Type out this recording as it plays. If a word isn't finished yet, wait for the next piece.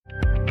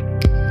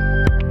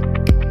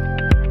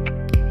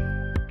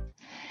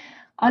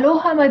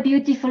Aloha, my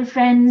beautiful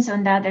friends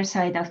on the other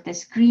side of the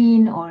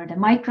screen or the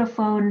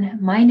microphone.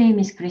 My name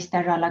is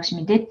Krista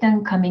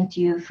Ralakshmi-Dittan, coming to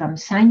you from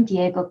San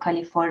Diego,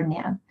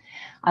 California.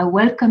 I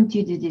welcome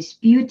you to this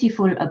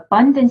beautiful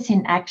Abundance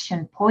in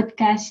Action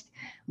podcast,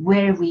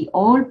 where we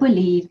all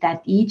believe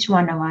that each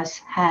one of us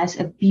has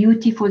a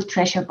beautiful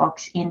treasure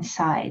box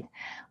inside.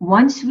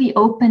 Once we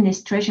open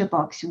this treasure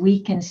box, we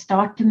can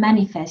start to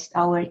manifest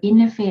our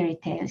inner fairy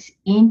tales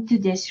into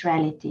this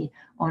reality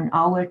on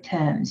our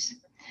terms.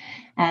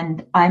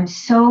 And I'm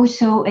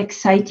so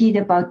excited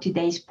about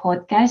today's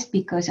podcast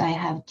because I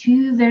have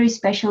two very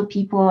special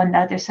people on the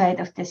other side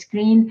of the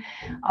screen,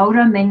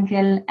 Aura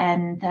Mengel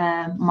and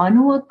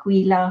Manu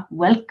Aquila.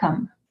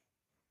 Welcome.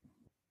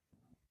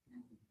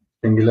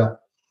 Angela.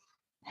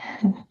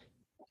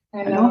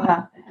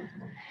 Aloha.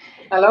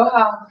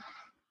 Aloha.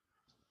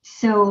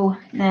 So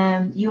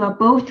you are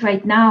both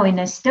right now in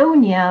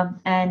Estonia,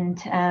 and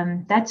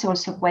that's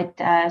also quite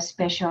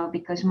special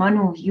because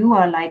Manu, you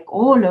are like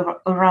all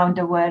around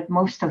the world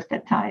most of the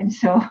time.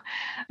 So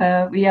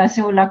we are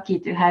so lucky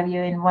to have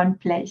you in one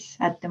place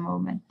at the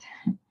moment.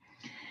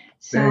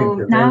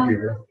 So Thank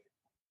you.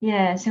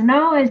 Yeah, so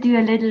now I'll do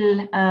a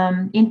little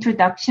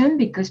introduction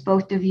because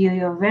both of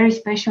you are very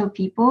special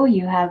people.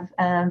 You have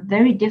a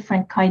very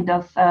different kind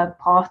of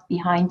path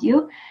behind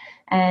you.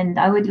 And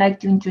I would like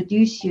to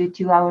introduce you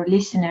to our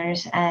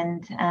listeners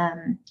and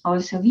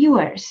also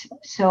viewers.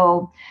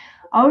 So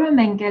Aura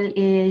Mengel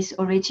is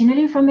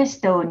originally from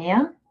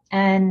Estonia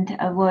and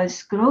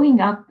was growing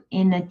up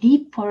in a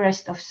deep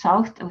forest of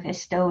south of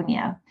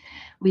Estonia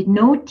with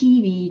no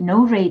TV,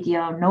 no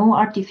radio, no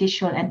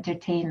artificial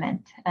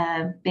entertainment,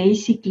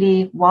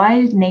 basically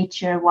wild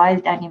nature,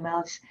 wild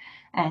animals,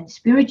 and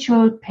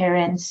spiritual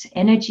parents,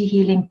 energy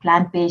healing,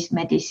 plant-based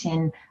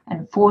medicine,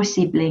 and 4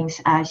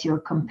 siblings as your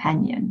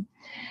companion.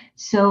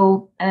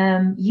 So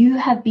you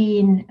have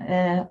been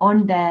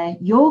on the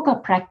yoga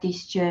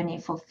practice journey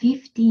for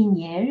 15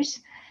 years.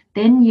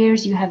 10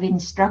 years you have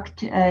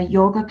instructed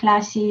yoga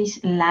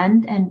classes,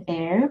 land and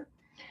air.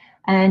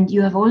 And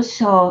you have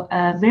also,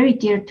 very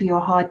dear to your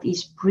heart,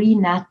 is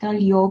prenatal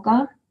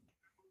yoga.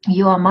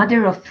 You are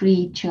mother of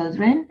 3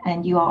 children,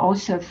 and you are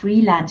also a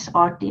freelance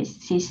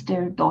artist,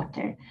 sister,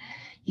 daughter.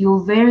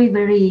 You're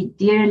very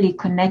dearly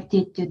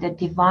connected to the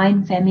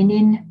divine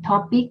feminine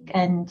topic,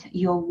 and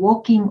you're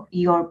walking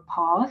your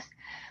path,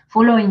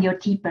 following your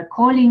deeper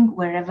calling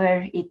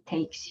wherever it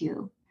takes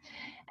you.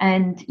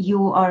 And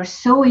you are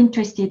so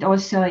interested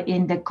also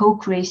in the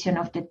co-creation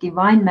of the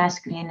divine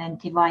masculine and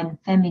divine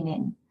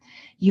feminine.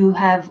 You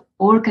have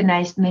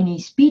organized many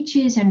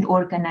speeches and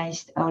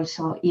organized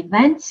also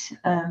events,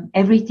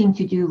 everything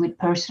to do with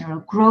personal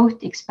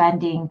growth,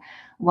 expanding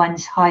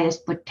one's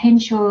highest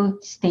potential.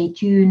 Stay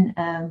tuned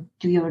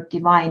to your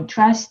divine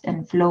trust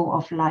and flow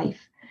of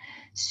life.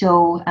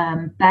 So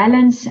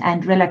balance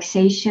and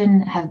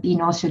relaxation have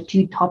been also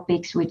 2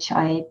 topics which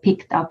I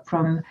picked up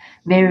from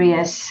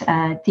various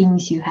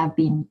things you have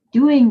been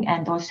doing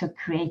and also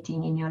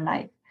creating in your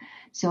life.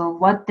 So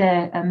what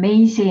the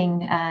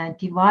amazing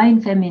divine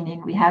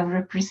feminine we have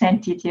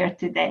represented here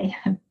today.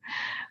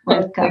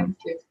 Welcome.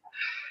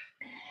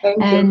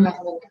 Thank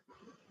you.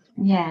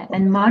 Yeah,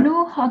 and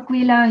Manu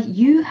Aquila,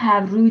 you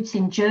have roots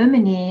in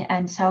Germany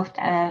and South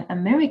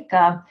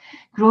America.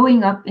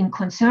 Growing up in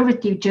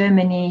conservative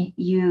Germany,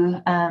 you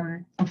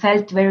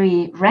felt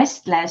very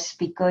restless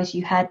because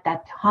you had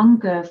that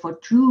hunger for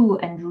true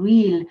and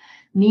real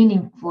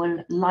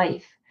meaningful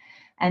life.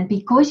 And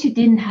because you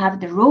didn't have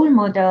the role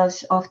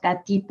models of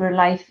that deeper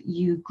life,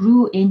 you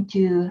grew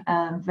into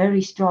a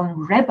very strong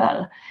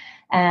rebel.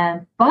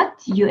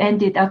 But you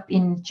ended up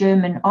in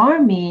German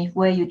army,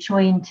 where you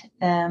joined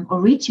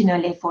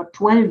originally for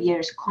 12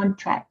 years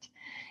contract.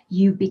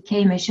 You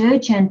became a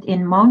sergeant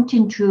in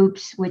mountain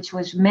troops, which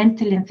was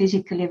mentally and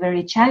physically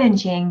very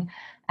challenging.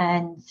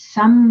 And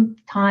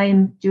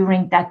sometime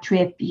during that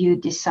trip, you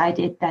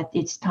decided that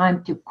it's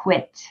time to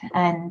quit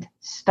and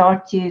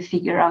start to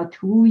figure out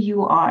who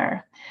you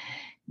are.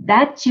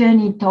 That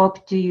journey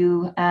talked to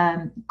you,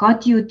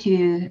 got you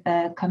to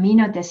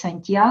Camino de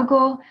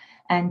Santiago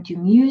and to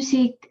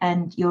music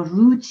and your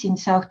roots in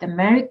South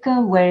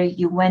America, where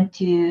you went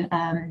to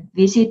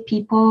visit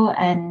people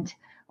and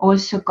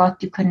also got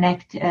to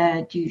connect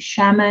to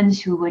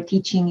shamans who were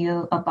teaching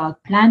you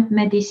about plant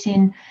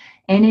medicine,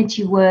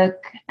 energy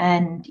work,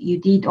 and you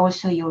did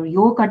also your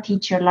yoga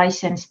teacher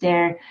license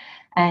there,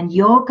 and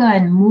yoga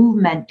and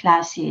movement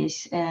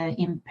classes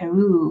in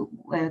Peru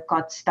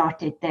got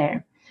started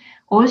there.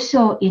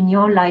 Also in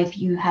your life,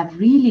 you have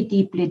really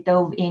deeply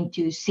dove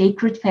into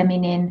sacred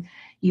feminine.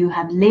 You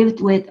have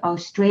lived with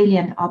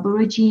Australian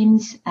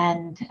Aborigines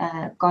and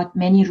got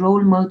many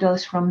role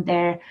models from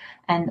there,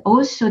 and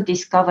also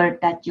discovered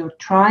that your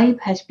tribe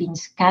has been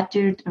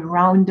scattered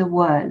around the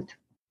world,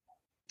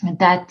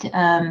 that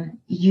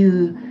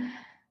you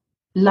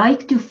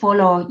like to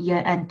follow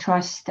and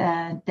trust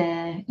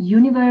the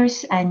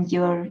universe and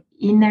your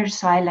inner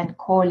silent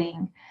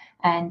calling.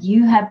 And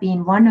you have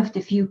been one of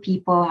the few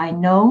people I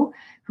know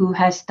who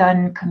has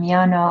done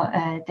Camino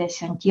de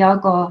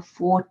Santiago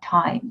 4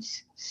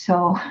 times.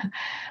 So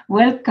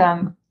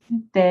welcome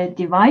the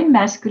divine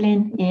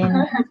masculine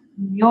in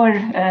your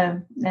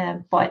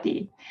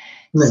body.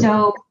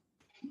 So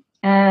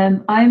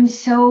I'm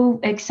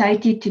so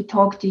excited to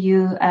talk to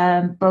you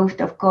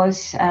both, of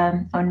course,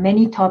 on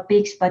many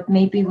topics, but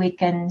maybe we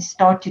can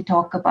start to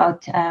talk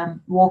about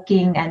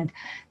walking and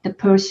the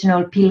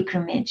personal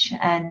pilgrimage.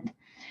 And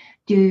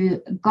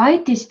to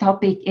guide this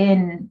topic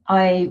in,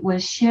 I will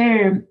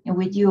share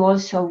with you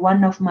also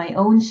one of my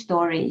own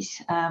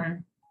stories.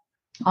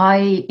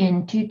 I,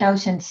 in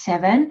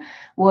 2007,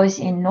 was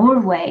in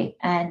Norway,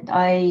 and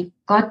I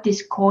got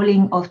this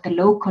calling of the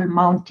local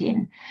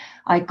mountain.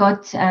 I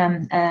got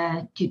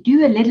to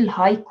do a little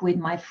hike with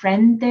my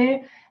friend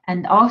there.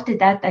 And after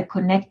that, I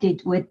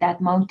connected with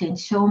that mountain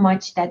so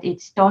much that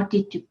it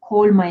started to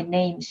call my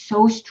name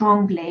so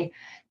strongly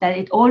that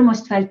it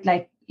almost felt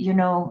like,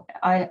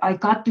 I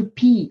got to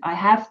pee, I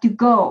have to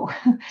go.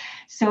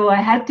 So I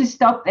had to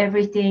stop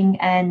everything.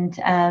 And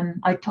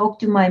I talked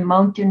to my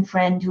mountain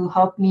friend who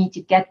helped me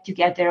to get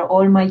together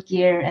all my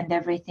gear and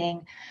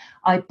everything.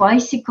 I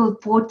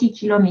bicycled 40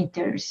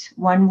 kilometers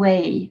one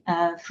way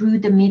through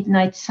the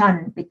midnight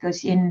sun,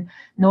 because in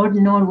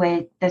northern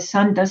Norway, the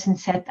sun doesn't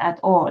set at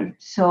all.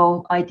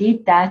 So I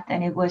did that,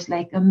 and it was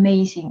like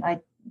amazing.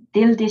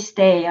 Till this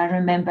day, I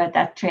remember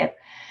that trip.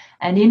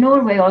 And in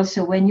Norway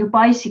also, when you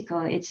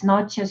bicycle, it's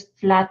not just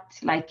flat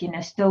like in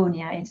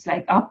Estonia, it's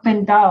like up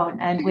and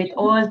down. And with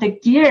all the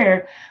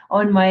gear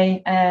on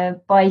my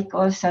bike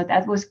also,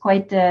 that was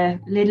quite a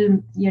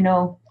little,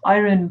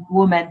 Iron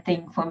Woman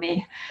thing for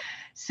me.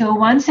 So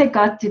once I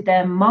got to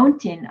the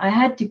mountain, I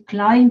had to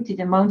climb to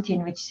the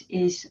mountain, which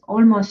is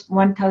almost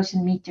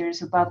 1,000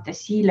 meters above the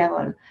sea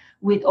level,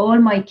 with all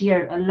my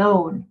gear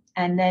alone.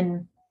 And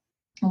then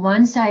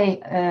once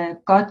I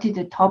got to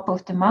the top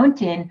of the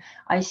mountain,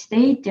 I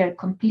stayed there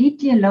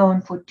completely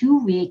alone for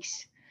 2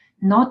 weeks,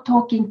 not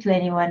talking to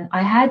anyone.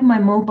 I had my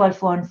mobile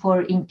phone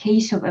for in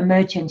case of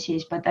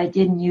emergencies, but I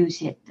didn't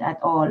use it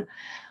at all.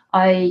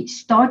 I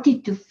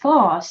started to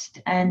fast,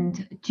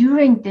 and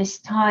during this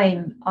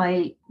time,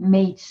 I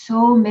made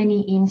so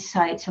many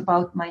insights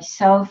about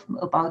myself,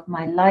 about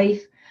my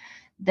life.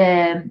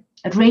 The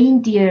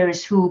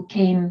reindeers who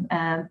came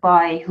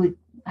by, who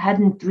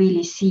hadn't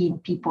really seen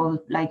people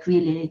like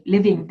really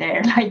living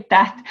there like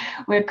that,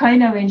 were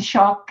kind of in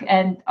shock,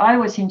 and I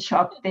was in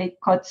shock. They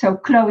got so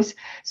close.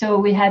 So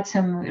we had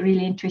some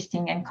really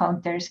interesting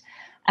encounters.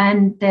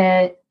 And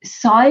the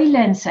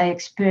silence I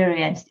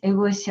experienced, it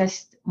was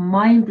just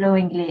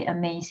mind-blowingly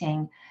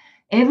amazing.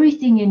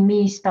 Everything in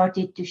me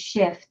started to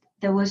shift.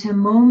 There was a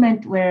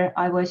moment where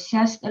I was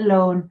just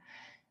alone,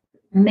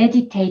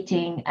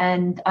 meditating,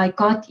 and I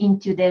got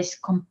into this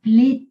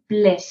complete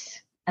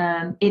bliss.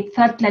 It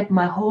felt like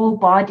my whole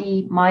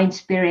body, mind,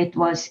 spirit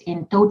was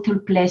in total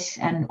bliss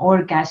and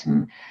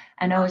orgasm.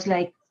 And I was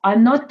like,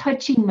 I'm not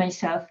touching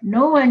myself.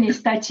 No one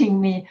is touching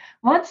me.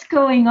 What's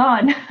going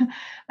on?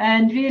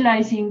 And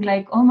realizing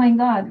like, oh my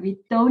God, we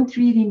don't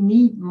really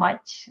need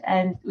much.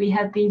 And we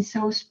have been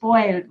so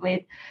spoiled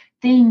with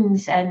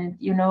things and,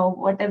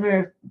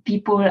 whatever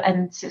people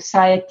and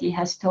society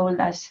has told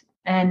us.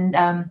 And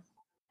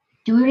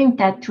during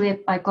that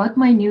trip, I got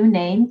my new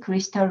name,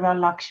 Krista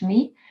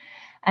Lakshmi.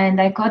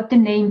 And I got the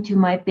name to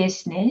my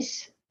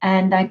business,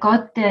 and I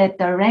got the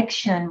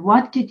direction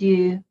what to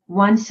do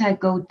once I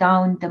go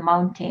down the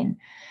mountain.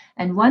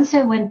 And once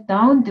I went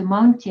down the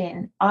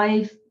mountain,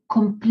 I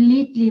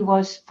completely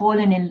was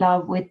fallen in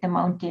love with the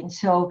mountain.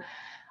 So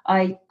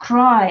I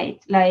cried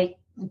like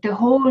the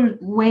whole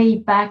way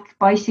back,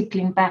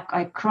 bicycling back,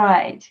 I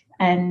cried.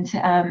 And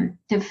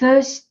the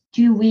first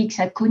 2 weeks,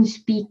 I couldn't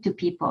speak to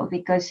people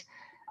because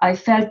I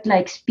felt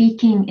like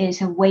speaking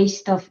is a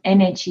waste of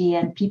energy,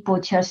 and people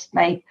just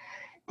like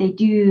they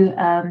do,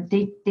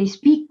 they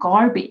speak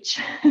garbage.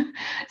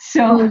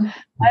 So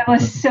I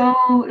was so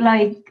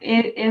like,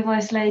 it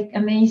was like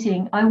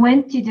amazing. I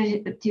went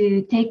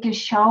to take a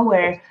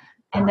shower,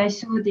 and I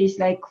saw these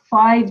like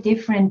 5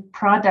 different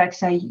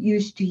products I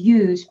used to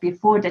use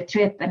before the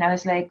trip. And I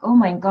was like, oh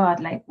my God,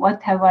 like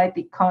what have I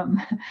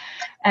become?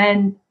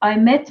 And I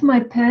met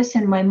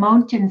my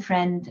mountain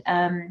friend,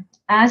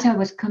 as I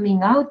was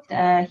coming out.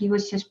 He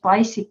was just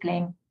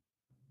bicycling,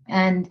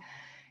 and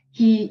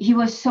he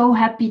was so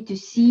happy to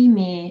see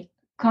me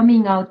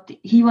coming out.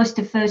 He was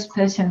the first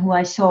person who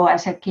I saw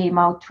as I came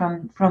out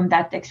from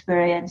that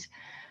experience.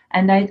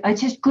 And I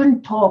just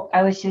couldn't talk.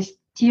 I was just,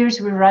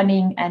 tears were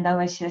running, and I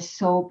was just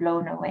so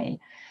blown away.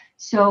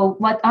 So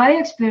what I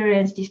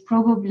experienced is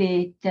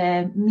probably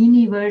the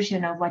mini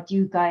version of what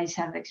you guys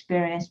have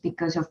experienced,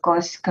 because of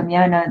course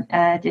Camino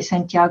de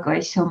Santiago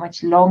is so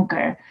much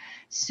longer.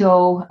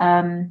 So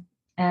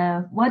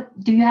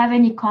what do you have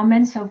any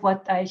comments of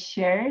what I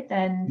shared?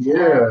 And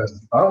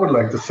yes, I would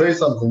like to say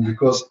something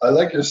because I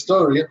like your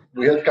story.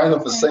 We had kind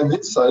of the same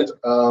insight.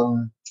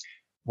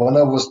 When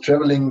I was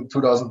traveling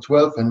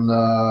 2012 in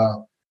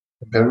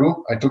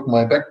Peru, I took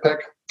my backpack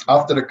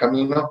after the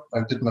Camino. I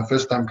did my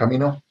first time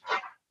Camino,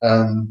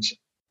 and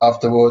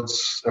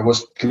afterwards, it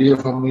was clear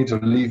for me to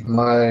leave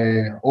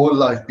my old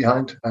life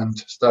behind and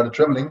started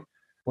traveling.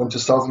 Went to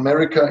South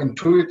America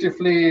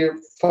intuitively,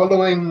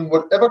 following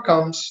whatever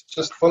comes,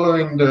 just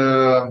following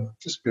the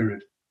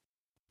spirit.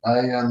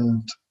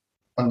 And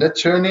on that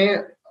journey,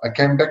 I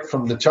came back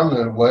from the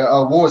jungle where I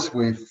was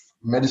with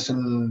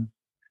medicine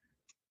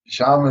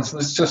shamans.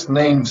 It's just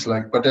names,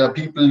 but there are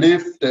people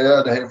live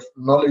there. They have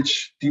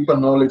knowledge, deeper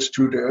knowledge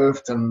to the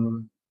earth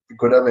than we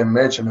could ever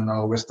imagine in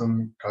our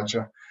Western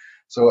culture.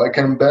 So I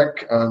came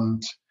back,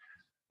 and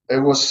it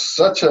was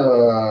such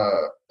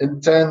a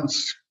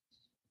intense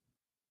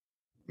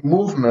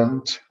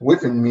movement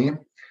within me,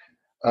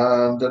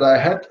 that I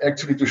had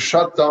actually to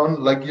shut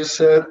down. Like you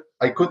said,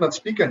 I could not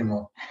speak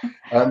anymore.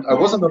 And I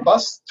was on the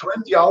bus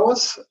 20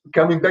 hours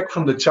coming back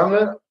from the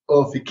jungle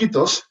of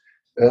Iquitos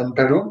in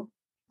Peru.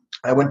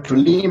 I went to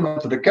Lima,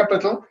 to the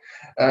capital,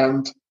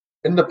 and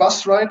in the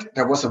bus ride,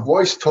 there was a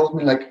voice told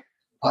me,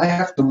 I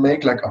have to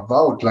make a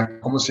vow,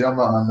 como se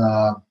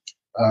llama,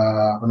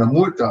 una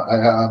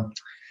multa,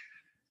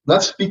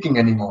 not speaking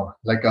anymore,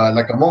 like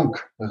a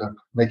monk,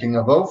 making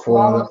a vow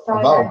for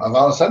a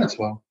vow of silence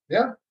vow.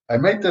 Yeah, I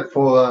made that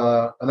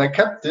and I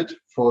kept it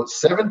for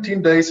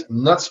 17 days,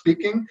 not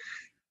speaking.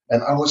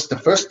 And I was the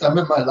first time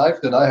in my life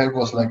that I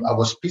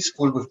was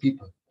peaceful with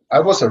people. I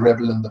was a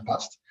rebel in the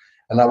past.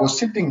 And I was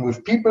sitting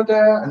with people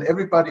there, and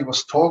everybody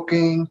was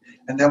talking,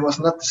 and there was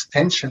not this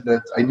tension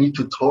that I need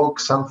to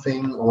talk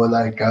something or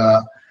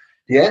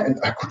and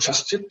I could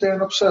just sit there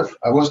and observe.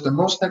 I was the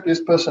most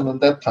happiest person at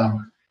that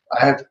time. I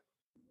had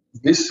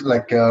this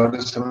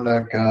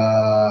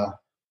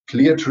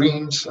clear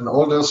dreams and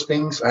all those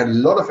things. I had a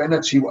lot of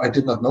energy. I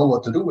did not know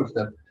what to do with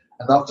that.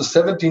 And after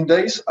 17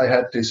 days, I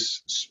had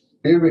this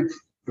spirit,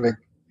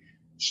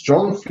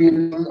 strong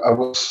feeling. I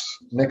was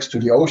next to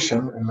the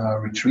ocean in a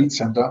retreat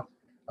center.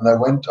 And I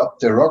went up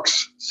the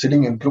rocks,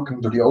 sitting and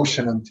looking to the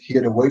ocean and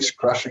hear the waves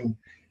crashing.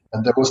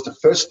 And that was the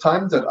first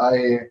time that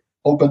I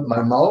opened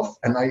my mouth,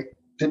 and I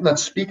did not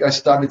speak. I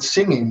started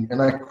singing, and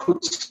I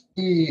could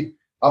see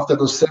after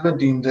those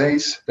 17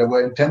 days that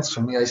were intense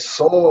for me. I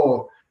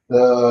saw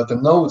the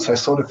notes, I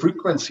saw the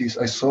frequencies,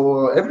 I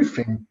saw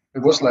everything. It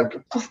was like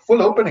a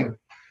full opening.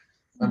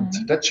 And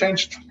that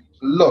changed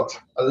a lot.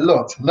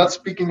 Not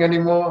speaking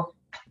anymore.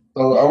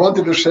 So I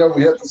wanted to share,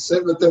 we had the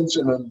same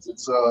attention, and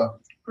it's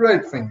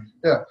great thing.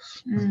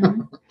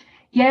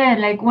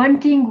 Yeah, one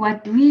thing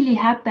what really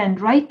happened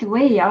right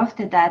away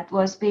after that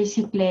was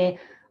basically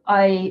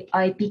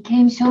I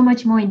became so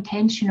much more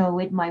intentional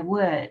with my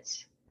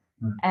words.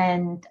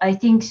 And I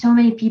think so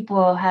many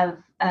people have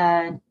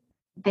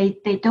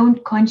they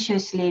don't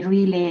consciously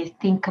really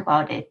think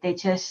about it. They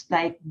just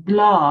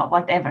blah,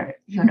 whatever,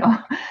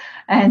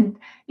 And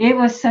it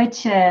was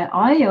such a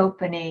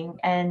eye-opening.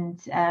 And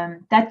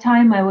that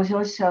time I was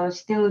also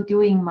still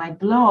doing my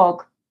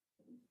blog.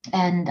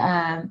 And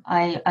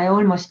I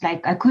almost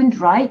I couldn't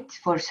write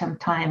for some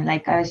time.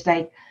 I was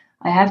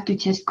I have to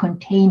just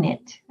contain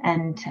it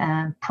and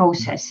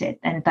process it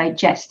and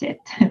digest it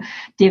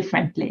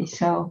differently.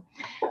 So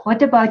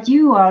what about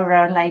you,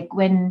 Aura?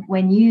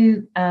 When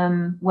you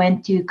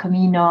went to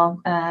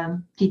Camino,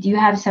 did you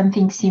have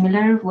something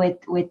similar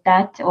with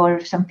that, or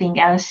something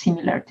else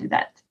similar to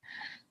that?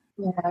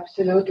 Yeah,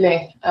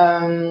 absolutely.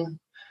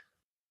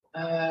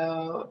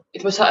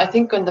 It was, I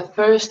think, on the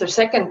first or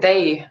second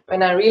day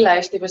when I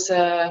realized it was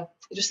the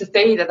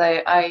day that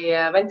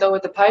I went over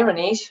the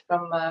Pyrenees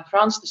from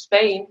France to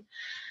Spain,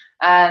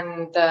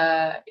 and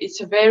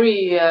it's a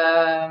very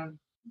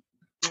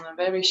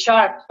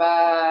sharp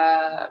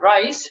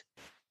rise,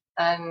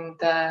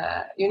 and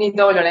you need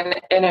all your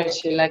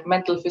energy,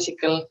 mental,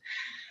 physical,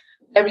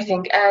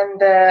 everything.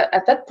 And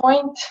at that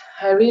point,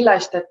 I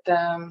realized that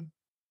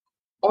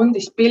on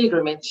this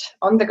pilgrimage,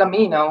 on the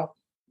Camino,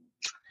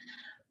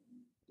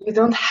 you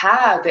don't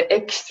have the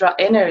extra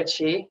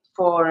energy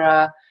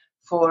for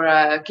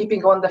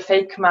keeping on the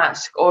fake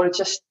mask, or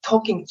just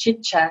talking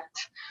chit chat,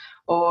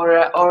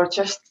 or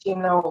just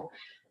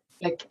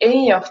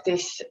any of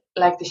this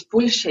this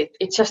bullshit.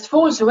 It just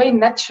falls away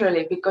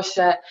naturally, because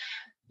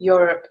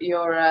your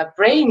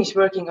brain is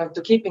working on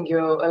to keeping you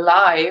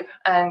alive,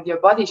 and your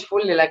body is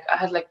fully I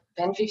had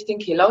 10-15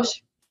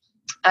 kilos,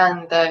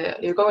 and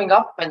you're going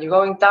up and you're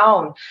going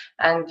down,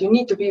 and you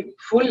need to be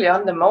fully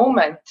on the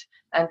moment,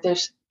 and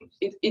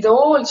it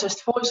all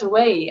just falls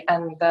away.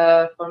 And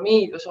for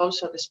me, it was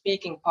also the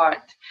speaking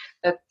part,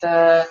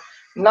 that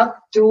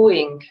not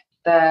doing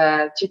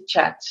the chit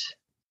chats,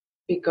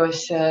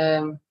 because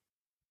the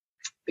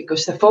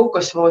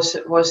focus was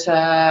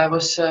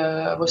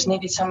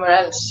needed somewhere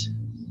else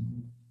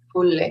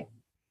fully.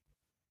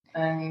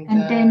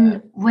 And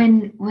then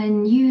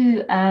when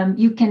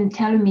you can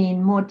tell me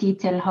in more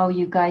detail how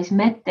you guys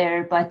met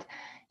there, but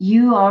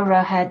you,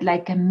 Aura, had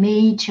a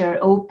major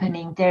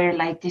opening there,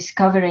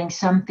 discovering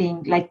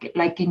something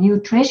like a new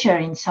treasure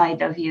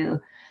inside of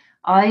you.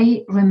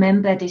 I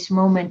remember this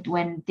moment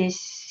when this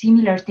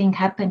similar thing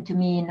happened to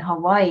me in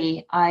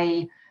Hawaii.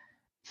 I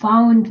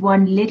found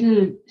one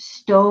little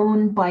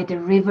stone by the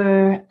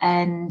river,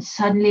 and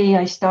suddenly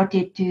I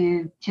started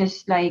to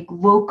just like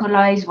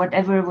vocalize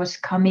whatever was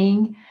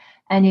coming.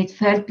 And it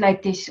felt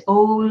like this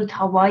old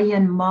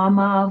Hawaiian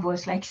mama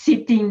was like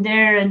sitting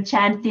there and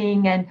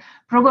chanting. And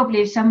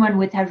probably if someone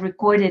would have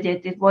recorded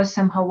it, it was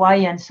some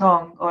Hawaiian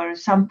song or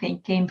something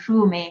came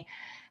through me.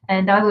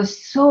 And I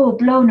was so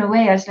blown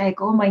away. I was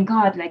like, oh my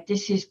God, like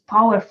this is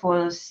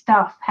powerful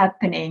stuff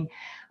happening.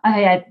 I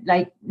had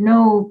like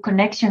no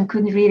connection,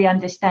 couldn't really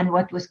understand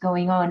what was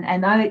going on.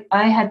 And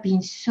I had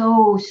been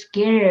so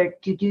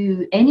scared to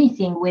do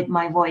anything with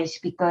my voice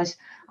because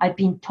I've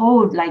been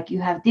told like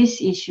you have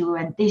this issue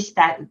and this,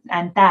 that,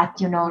 and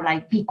that,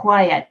 like be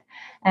quiet.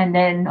 And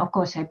then of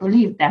course I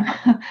believed them.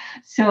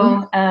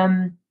 So,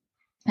 and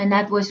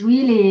that was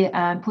really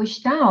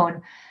pushed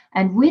down.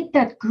 And with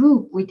that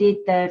group, we did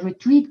the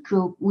retreat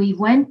group. We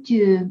went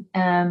to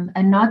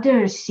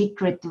another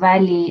secret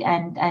valley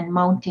and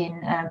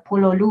mountain,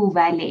 Pololu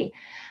Valley.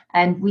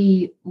 And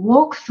we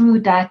walked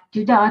through that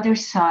to the other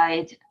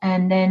side.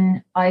 And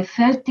then I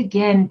felt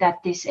again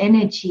that this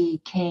energy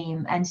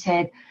came and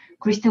said,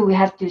 Crystal, we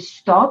have to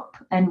stop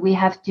and we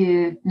have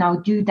to now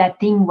do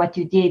that thing, what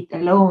you did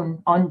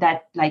alone on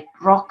that like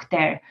rock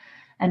there.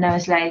 And I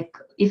was like,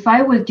 if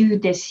I will do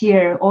this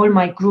here, all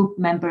my group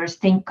members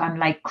think I'm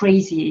like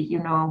crazy,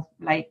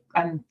 like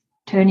I'm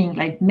turning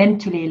like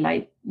mentally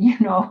like,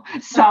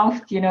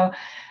 south,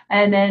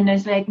 And then I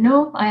was like,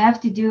 no, I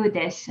have to do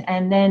this.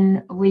 And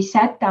then we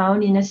sat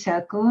down in a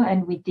circle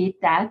and we did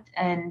that.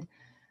 And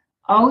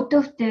out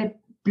of the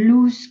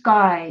blue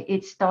sky,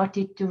 it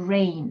started to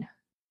rain.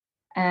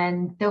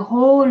 And the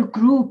whole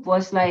group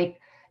was like,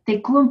 they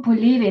couldn't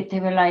believe it.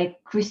 They were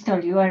like,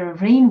 Crystal, you are a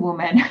rain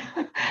woman.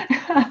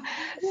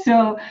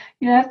 So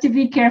you have to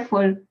be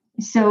careful.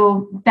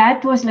 So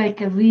that was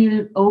like a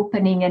real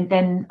opening, and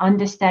then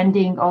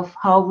understanding of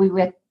how we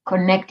were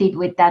connected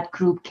with that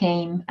group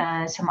came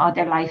some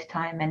other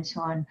lifetime and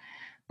so on.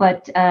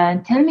 But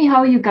tell me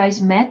how you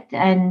guys met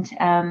and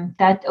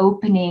that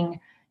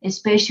opening,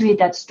 especially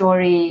that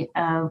story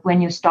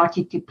when you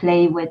started to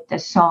play with the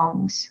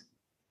songs.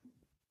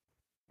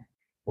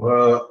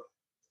 Well,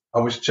 I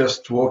was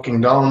just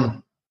walking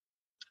down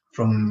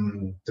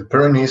from the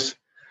Pyrenees,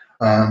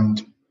 and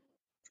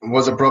it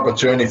was a proper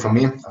journey for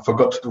me. I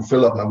forgot to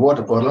fill up my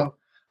water bottle,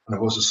 and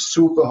it was a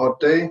super hot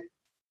day.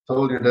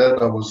 Told you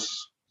that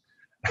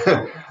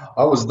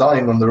I was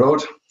dying on the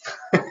road.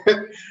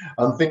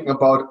 I'm thinking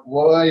about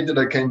why did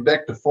I came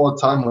back the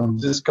fourth time on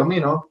this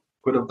Camino?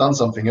 Could have done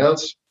something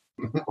else,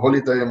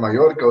 holiday in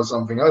Mallorca or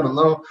something. I don't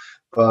know,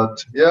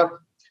 but yeah,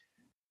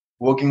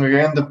 walking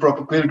again the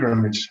proper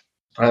pilgrimage.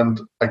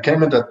 And I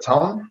came in that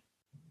town,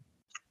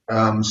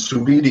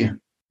 Subidi,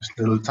 this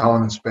little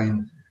town in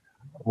Spain,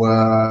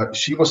 where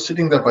she was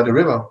sitting there by the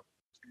river.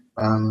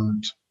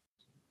 And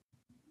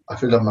I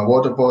filled up my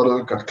water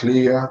bottle, got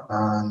clear,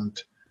 and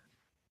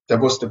that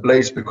was the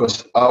place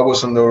because I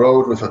was on the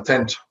road with a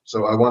tent.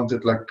 So I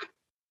wanted like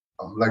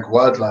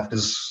wildlife.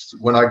 This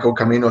when I go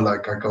Camino,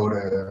 like I go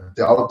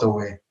the outer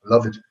way. I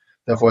love it.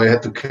 Therefore, I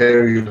had to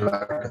carry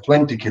like a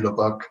 20-kilo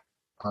bag.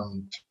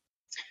 And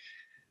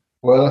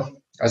well,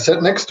 I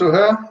sat next to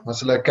her. I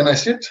said, like, can I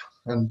sit?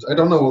 And I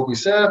don't know what we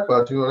said,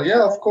 but we were,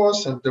 yeah, of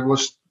course. And there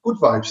was good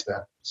vibes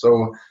there.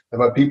 So there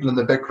were people in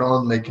the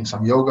background making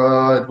some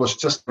yoga. It was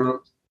just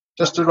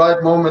the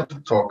right moment to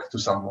talk to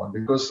someone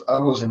because I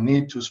was in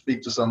need to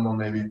speak to someone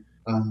maybe.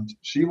 And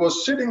she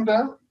was sitting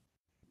there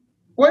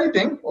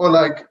waiting or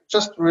like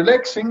just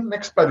relaxing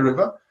next by the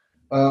river.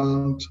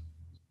 And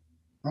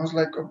I was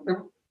like,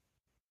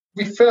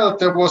 we felt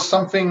there was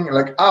something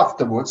like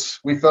afterwards.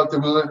 We felt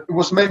it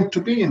was meant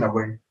to be in a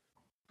way.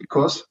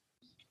 Because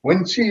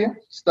when she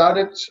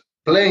started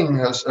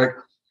playing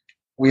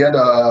we had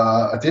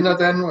a dinner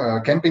then, a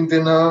camping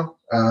dinner,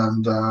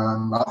 and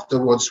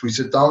afterwards we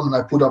sit down and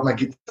I put up my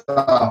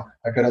guitar.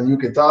 I got a new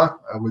guitar.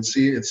 I will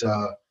see it's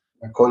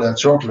I call it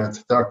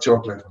dark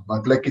chocolate, my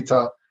black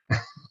guitar.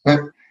 I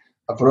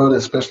brought it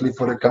especially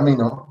for the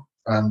Camino,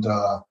 and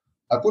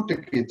I put the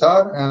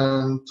guitar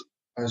and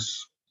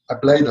as I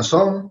played a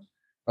song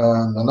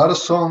and another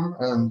song,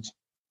 and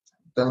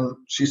then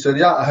she said,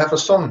 "Yeah, I have a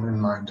song in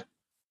mind."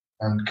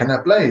 And can I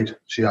play it?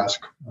 She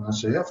asked. And I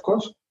said, yeah, of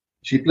course.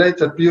 She played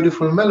that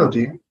beautiful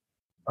melody.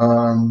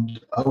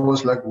 And I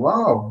was like,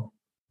 wow.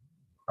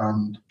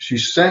 And she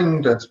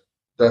sang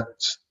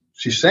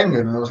she sang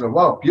it. And I was like,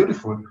 wow,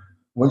 beautiful.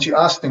 When she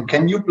asked him,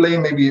 can you play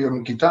maybe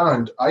guitar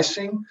and I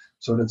sing?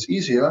 So that's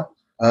easier.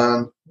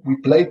 And we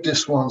played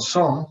this one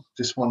song,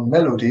 this one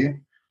melody.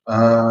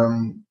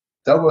 That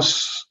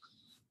was,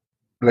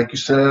 like you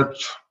said,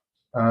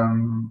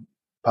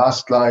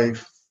 past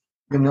life.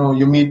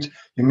 You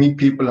meet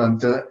people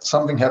and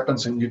something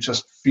happens and you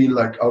just feel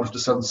like out of the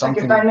sudden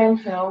something. Like a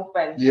dimension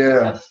opens.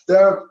 Yeah,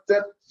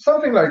 that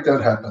something like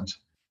that happened.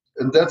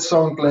 And that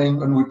song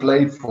playing, and we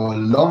played for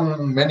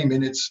many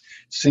minutes,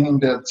 singing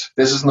that.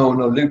 This is no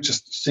lyric,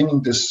 just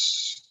singing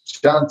this,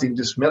 chanting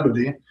this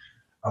melody. It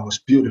was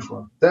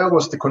beautiful. There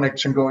was the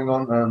connection going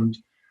on, and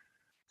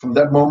from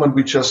that moment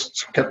we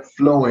just kept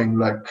flowing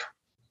like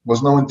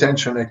was no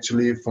intention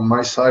actually from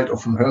my side or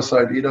from her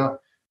side either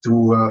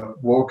to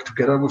walk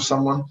together with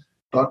someone,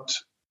 but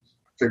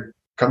the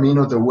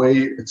Camino, the way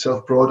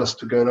itself brought us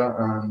together,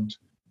 and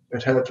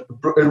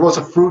it was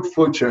a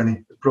fruitful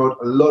journey. It brought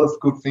a lot of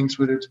good things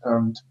with it,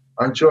 and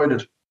I enjoyed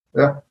it.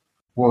 Yeah,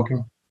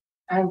 walking.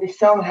 And this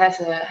song has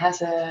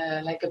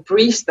a like a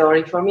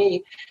pre-story for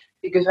me,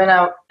 because when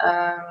I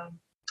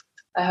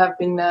have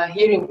been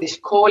hearing this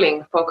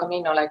calling for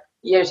Camino like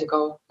years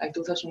ago, like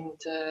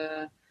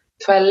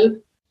 2012,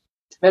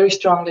 very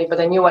strongly, but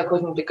I knew I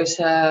couldn't because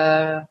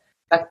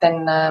back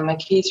then my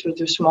kids were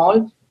too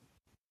small.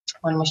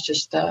 One was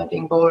just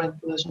being born in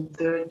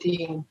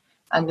 2013,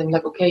 and then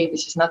like, okay,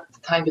 this is not the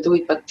time to do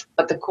it,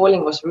 but the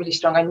calling was really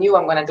strong. I knew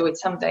I'm gonna do it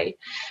someday.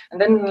 And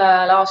then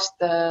last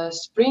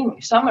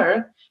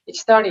summer, it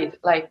started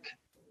like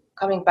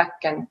coming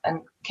back and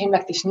came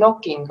like this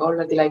knocking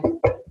already,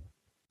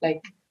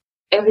 like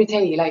every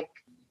day, like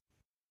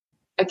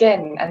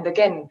again and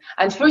again.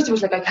 And first it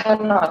was like, I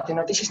cannot,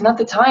 this is not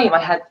the time.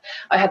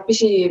 I had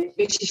busy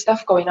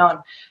stuff going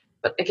on.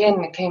 But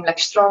again, it came like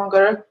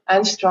stronger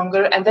and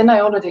stronger. And then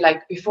I already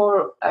like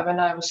before, when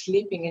I was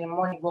sleeping in the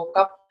morning, woke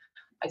up,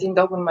 I didn't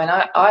open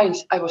my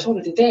eyes. I was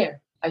already there.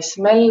 I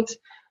smelled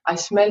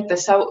the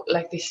south,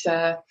 like this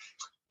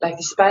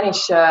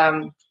Spanish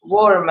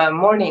warm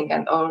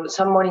morning, or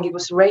some morning it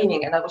was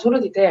raining, and I was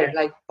already there.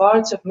 Like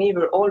parts of me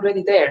were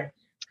already there.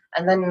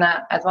 And then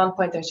at one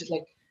point I was just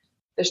like,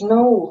 there's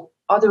no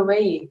other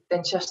way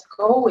than just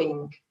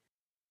going.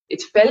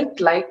 It felt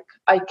like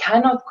I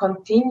cannot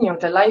continue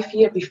the life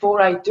here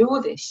before I do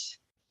this.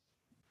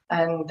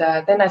 And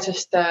then I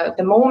just,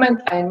 the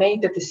moment I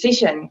made the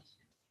decision,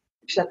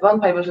 because at one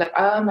point I was like,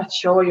 I'm not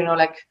sure,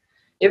 like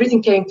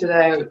everything came to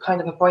the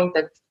kind of a point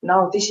that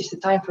now this is the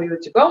time for you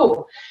to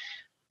go.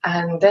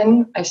 And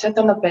then I sat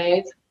on a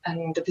bed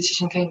and the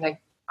decision came like,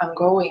 I'm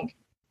going.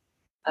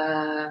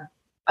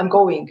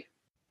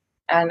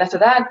 And after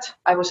that,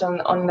 I was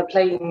on the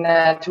plane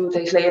 2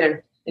 days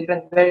later. It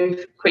went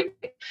very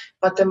quick.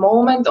 But the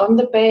moment on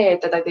the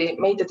bed that I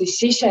made the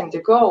decision to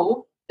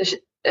go,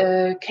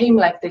 came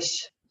like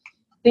this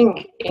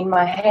thing in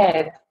my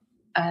head.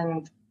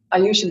 And I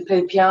usually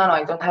play piano.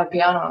 I don't have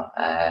piano.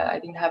 I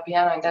didn't have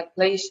piano in that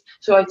place.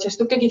 So I just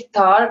took a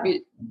guitar,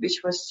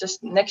 which was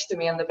just next to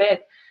me on the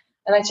bed.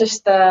 And I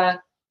just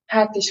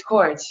had these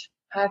 4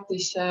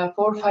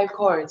 or 5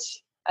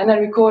 chords. And I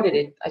recorded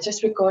it. I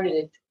just recorded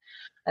it.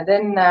 And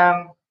then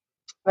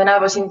when I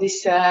was in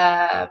this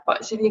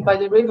sitting by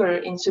the river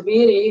in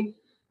Subiri,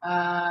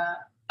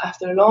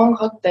 after a long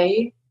hot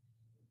day,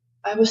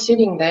 I was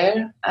sitting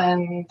there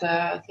and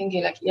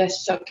thinking like,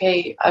 yes,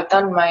 okay, I've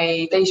done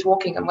my day's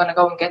walking. I'm gonna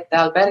go and get the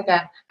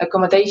albergue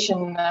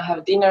accommodation,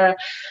 have dinner,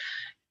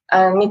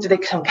 and need to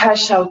take some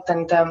cash out,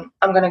 and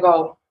I'm gonna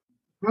go.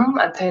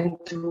 And then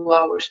 2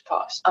 hours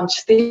pass. I'm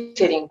still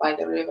sitting by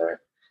the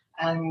river,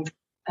 and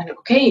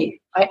okay,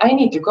 I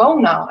need to go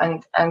now.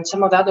 And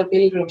some of the other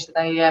pilgrims that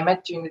I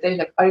met during the day,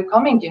 like, are you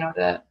coming?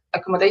 The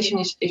accommodation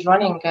is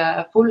running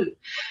full.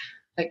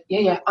 Like,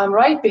 yeah, I'm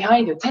right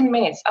behind you. 10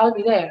 minutes, I'll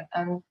be there.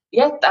 And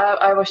yet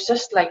I was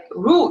just like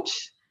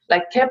roots,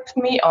 like kept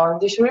me on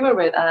this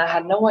riverbed, and I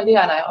had no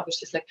idea. And I was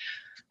just like,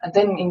 and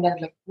then in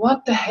that, like,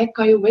 what the heck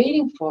are you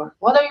waiting for?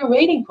 What are you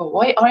waiting for?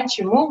 Why aren't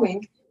you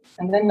moving?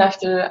 And then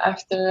after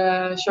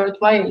a short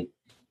while,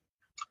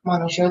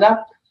 Manu showed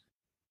up.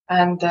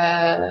 And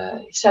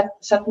he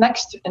sat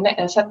next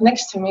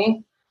to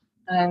me,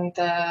 and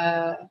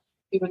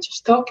we were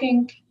just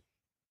talking.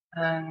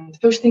 And the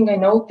first thing I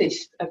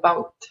noticed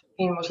about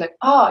him was like,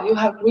 you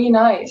have green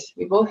eyes.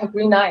 We both have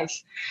green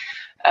eyes.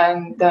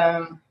 And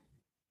then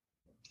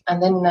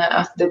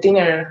after the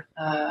dinner,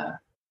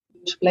 he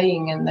was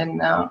playing, and then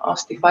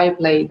asked if I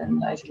played,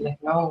 and I said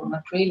like, no,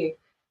 not really.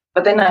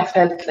 But then I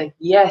felt like,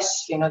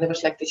 yes, there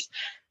was like this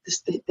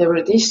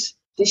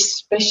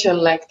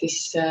special, like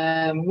this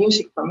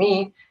music for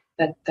me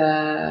that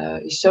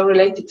is so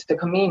related to the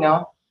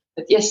Camino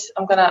that yes,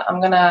 I'm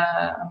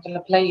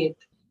gonna play it.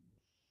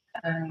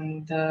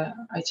 And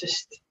I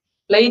just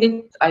played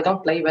it. I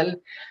don't play well.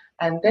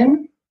 And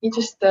then he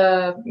just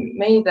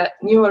made a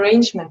new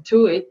arrangement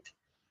to it.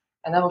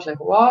 And I was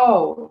like,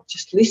 wow,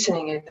 just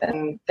listening it.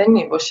 And then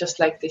it was just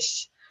like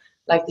this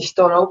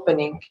door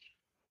opening.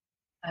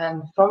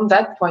 And from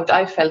that point,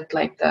 I felt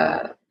like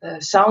the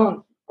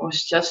sound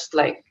was just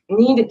like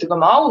needed to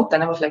come out.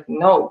 And I was like,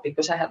 no,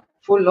 because I had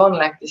full on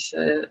like this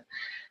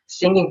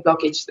singing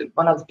blockage,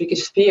 one of the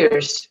biggest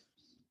fears.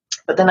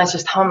 But then I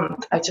just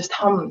hummed.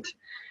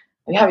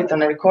 We have it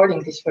on a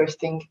recording, this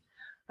first thing.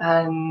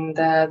 And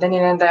then in the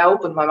end, I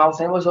opened my mouth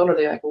and it was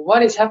already like,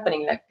 what is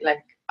happening?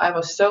 Like I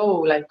was so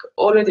like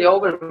already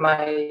over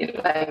my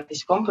like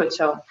this comfort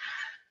zone.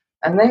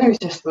 And then we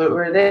just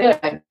were there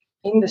like,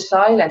 in the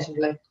silence,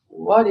 like,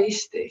 what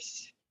is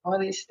this?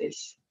 What is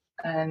this?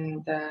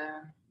 And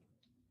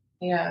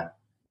yeah.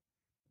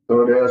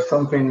 So there's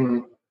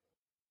something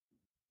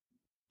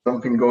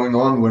going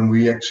on when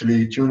we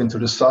actually tune into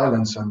the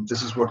silence, and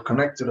this is what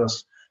connected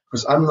us.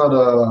 Because I'm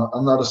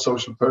not a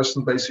social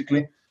person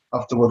basically,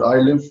 after what I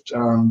lived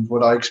and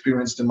what I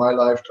experienced in my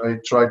life, I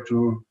tried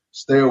to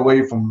stay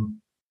away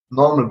from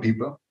normal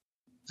people.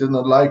 Did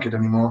not like it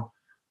anymore.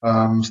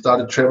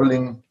 Started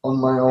traveling on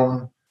my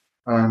own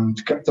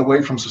and kept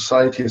away from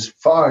society as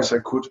far as I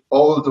could.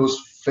 All those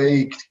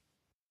fake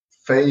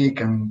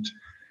and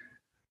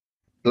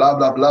blah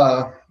blah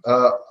blah.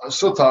 I'm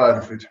so tired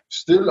of it.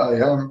 Still, I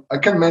am. I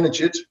can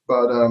manage it,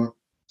 but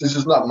this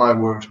is not my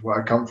world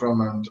where I come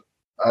from, and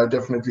I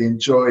definitely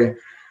enjoy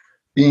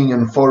being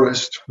in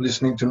forest,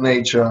 listening to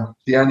nature,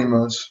 the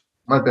animals,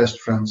 my best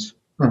friends,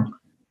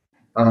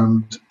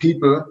 and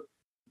people.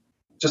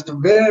 Just a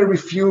very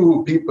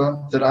few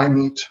people that I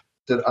meet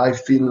that I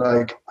feel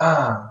like,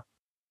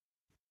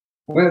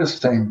 we're the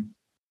same.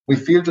 We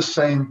feel the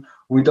same.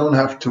 We don't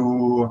have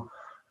to.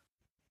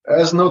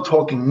 There's no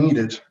talking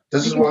needed.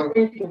 This is what.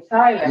 In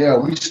silence. Yeah,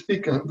 we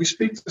speak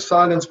the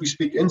silence. We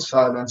speak in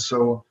silence.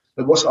 So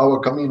that was our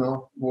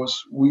Camino.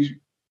 Was we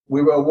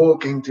were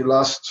walking the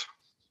last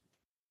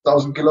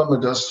 1,000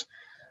 kilometers.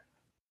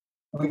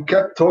 We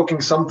kept talking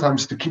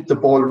sometimes to keep the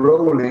ball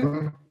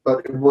rolling,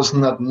 but it was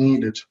not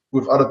needed.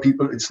 With other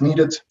people, it's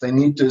needed. They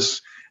need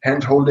this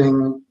hand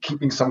holding,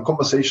 keeping some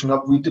conversation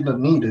up. We did not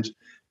need it.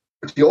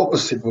 But the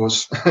opposite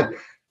was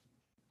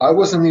I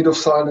was in need of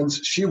silence.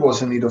 She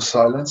was in need of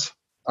silence.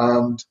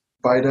 And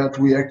by that,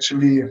 we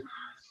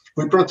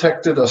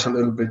protected us a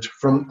little bit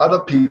from other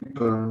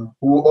people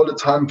who all the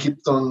time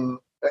kept on.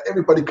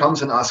 Everybody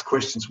comes and asks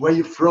questions. Where are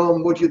you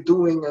from? What are you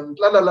doing? And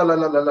la la la la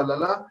la la la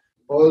la.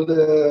 All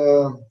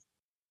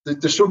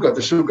the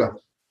sugar.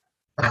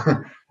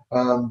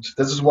 And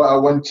this is why I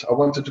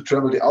wanted to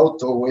travel the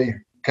outdoor way,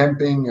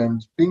 camping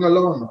and being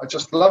alone. I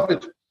just love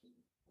it.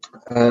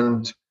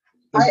 And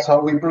this is how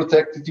we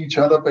protected each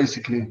other,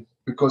 basically.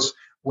 Because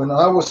when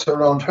I was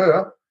around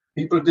her,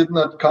 people did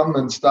not come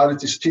and started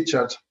this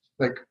chit-chat.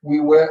 Like we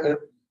were,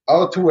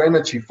 our two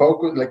energy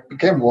focus, like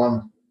became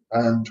one.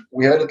 And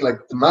we had it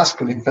like the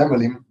masculine,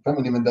 feminine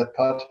in that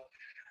part.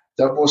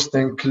 That was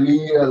then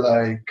clear,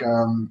 like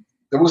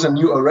there was a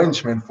new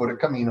arrangement for the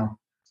Camino.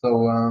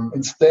 So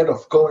instead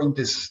of going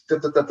this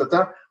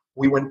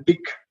we went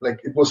big. Like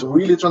it was a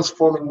really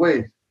transforming way.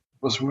 It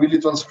was really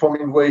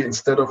transforming way.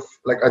 Instead of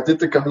like I did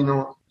the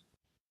Camino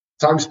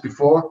times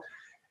before,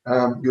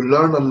 you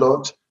learn a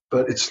lot,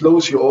 but it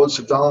slows you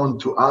also down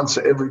to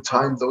answer every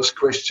time those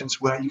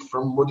questions. Where are you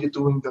from? What are you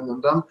doing?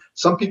 Dun.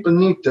 Some people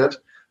need that,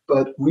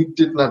 but we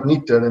did not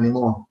need that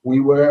anymore.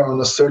 We were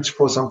on a search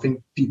for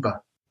something deeper,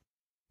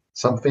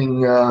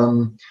 something.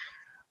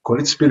 Call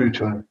it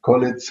spiritual,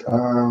 call it,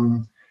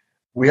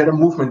 we had a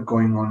movement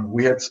going on.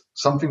 We had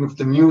something with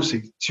the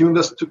music, tuned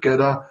us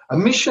together, a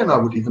mission, I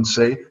would even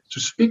say, to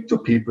speak to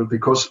people,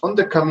 because on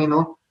the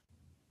Camino,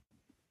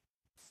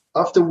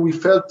 after we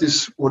felt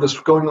this, what is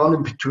going on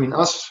in between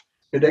us,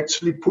 it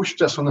actually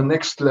pushed us on the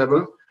next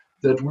level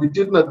that we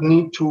did not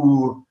need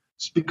to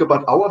speak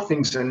about our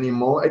things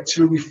anymore.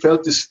 Actually, we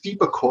felt this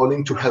deeper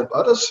calling to help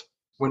others.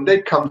 When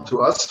they come to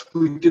us,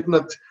 we did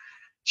not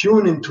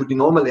tune into the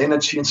normal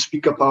energy and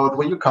speak about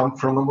where you come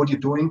from and what you're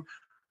doing.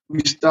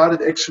 We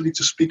started actually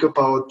to speak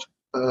about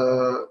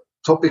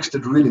topics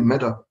that really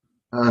matter.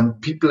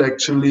 And people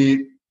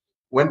actually,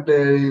 when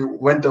they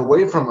went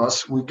away from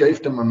us, we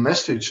gave them a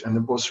message, and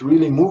it was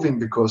really moving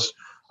because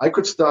I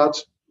could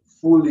start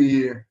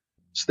fully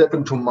step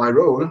into my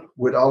role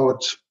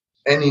without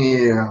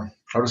any,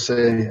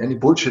 any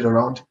bullshit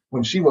around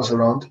when she was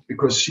around,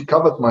 because she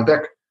covered my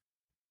back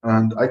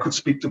and I could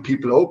speak to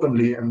people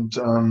openly. And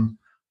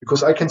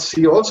because I can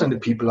see also in the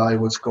people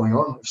what's going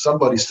on. If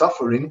somebody's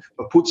suffering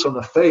but puts on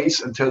a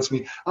face and tells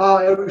me,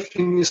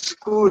 everything is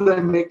good, I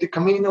make the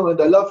Camino and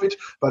I love it,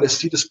 but I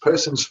see this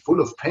person is full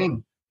of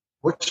pain.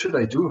 What should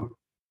I do?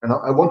 And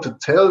I want to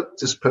tell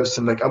this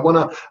person, like, I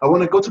wanna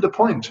go to the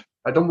point.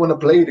 I don't want to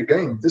play the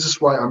game. This is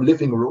why I'm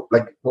living,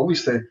 like what we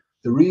say,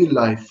 the real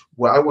life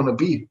where I want to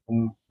be.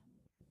 And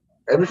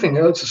everything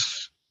else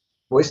is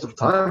waste of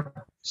time.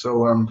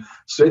 So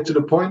straight to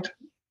the point.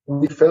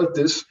 We felt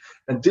this,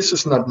 and this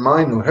is not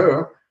mine or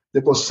her.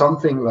 There was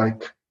something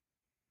like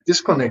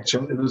this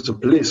connection. It was a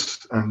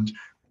bliss, and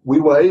we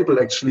were able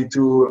actually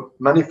to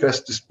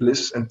manifest this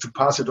bliss and to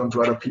pass it on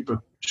to other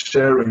people,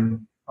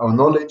 sharing our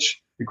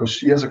knowledge, because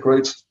she has a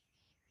great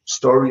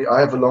story. I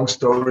have a long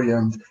story,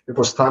 and it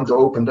was time to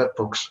open that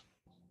box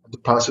and to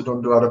pass it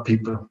on to other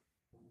people.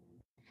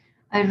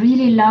 I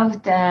really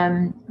loved,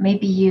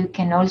 maybe you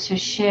can also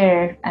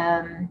share,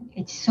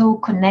 it's so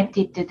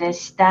connected to the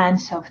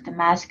stance of the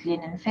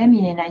masculine and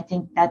feminine. I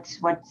think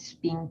that's what's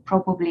been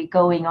probably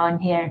going on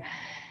here.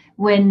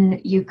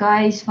 When you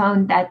guys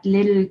found that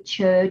little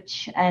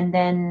church, and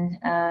then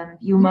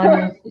you,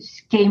 Manu,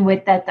 came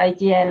with that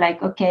idea,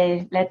 like,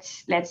 okay,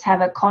 let's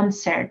have a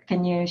concert.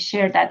 Can you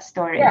share that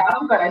story? Yeah,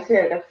 I'm gonna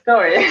share that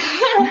story.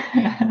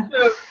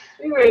 So,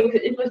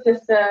 it was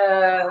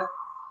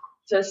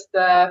just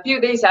a few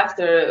days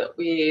after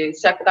we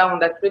sat down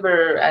that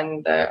river,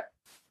 and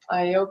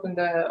I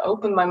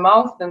opened my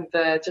mouth and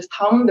just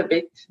hummed a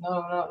bit,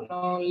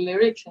 no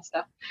lyrics and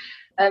stuff.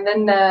 And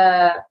then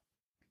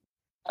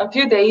a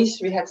few days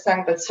we had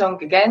sung that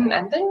song again,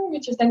 and then we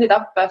just ended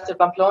up after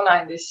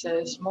Pamplona in this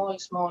small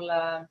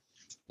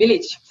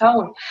village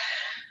town.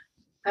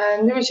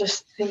 And we were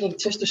just thinking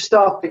just to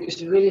stop because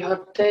it's a really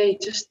hot day,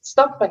 just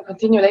stop and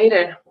continue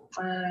later.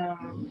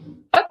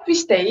 But we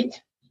stayed,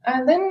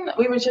 and then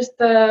we were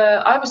just,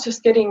 I was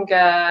just getting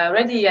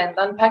ready and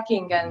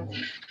unpacking, and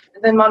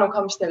then Manu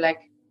comes there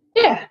like,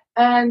 yeah,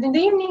 and in the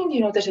evening,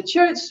 you know, there's a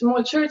church,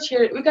 small church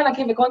here, we're gonna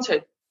give a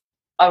concert.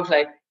 I was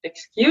like,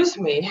 excuse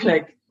me,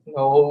 like,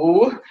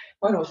 no.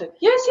 Manu was like,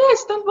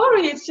 yes, don't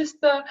worry, it's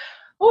just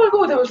all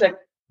good. I was like,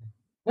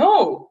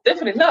 no,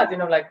 definitely not. You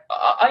know, like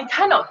I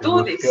cannot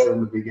do this.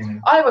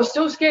 I was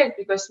so scared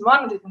because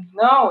Manu didn't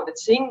know that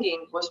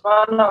singing was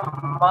one of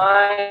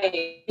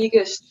my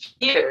biggest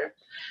fear,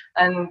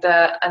 and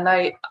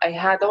I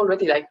had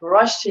already like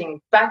rushing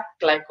back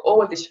like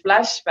all these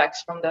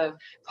flashbacks from the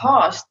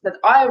past that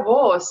I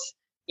was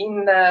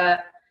in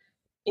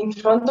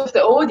front of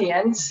the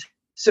audience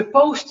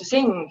supposed to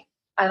sing,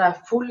 and I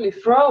fully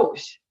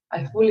froze.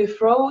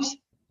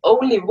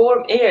 Only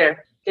warm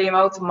air came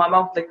out of my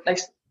mouth, like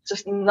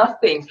just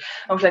nothing.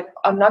 I was like,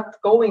 I'm not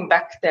going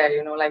back there,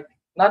 you know, like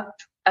not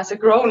as a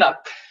grown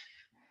up.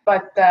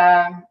 But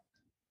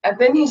and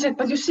then he said,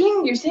 but you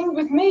sing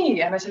with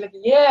me. And I said, like,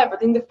 yeah,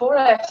 but in the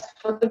forest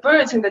for the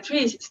birds in the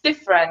trees, it's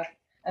different.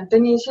 And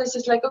then he says,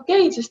 it's like,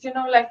 okay, just, you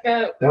know, like.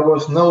 There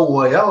was no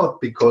way out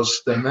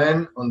because the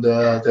man on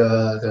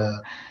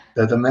the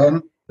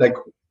man, like,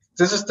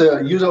 this is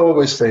you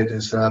always say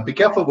this, be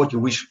careful what you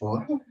wish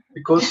for,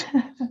 because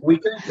we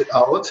gave it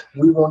out.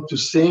 We want to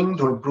sing,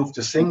 to improve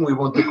the sing. We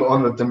want to go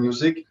on with the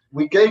music.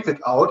 We gave it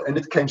out and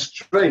it came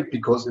straight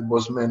because it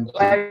was meant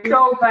like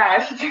so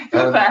fast,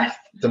 so fast.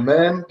 The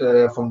man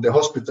from the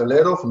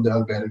hospitalero, from the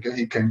albergue,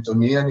 he came to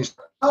me and he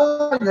said,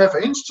 oh, you have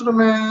an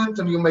instrument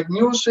and you make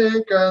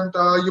music and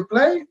you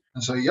play?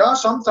 And so, yeah,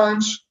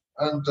 sometimes.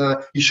 And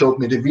he showed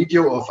me the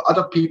video of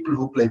other people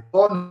who play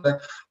porn.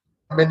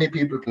 Many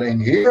people playing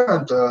here,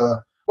 and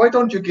why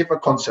don't you give a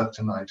concert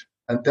tonight?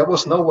 And there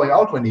was no way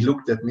out when he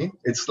looked at me.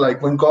 It's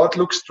like when God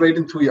looks straight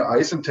into your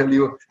eyes and tell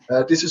you,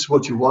 this is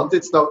what you want.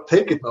 It's now,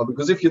 take it now,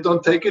 because if you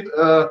don't take it,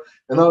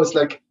 you know, it's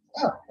like,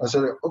 I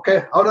said,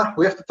 okay, Aura,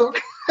 we have to talk.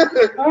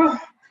 And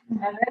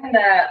then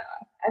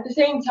at the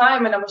same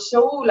time, and I was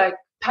so like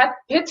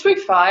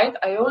petrified,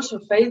 I also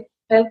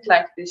felt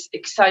like this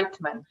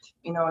excitement,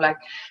 you know, like,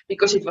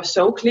 because it was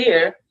so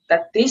clear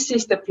that this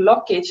is the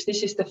blockage,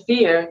 this is the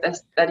fear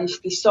that is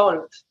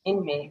dissolved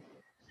in me.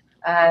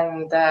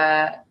 And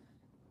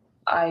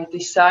I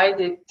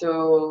decided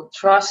to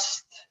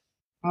trust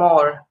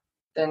more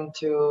than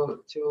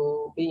to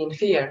be in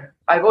fear.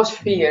 I was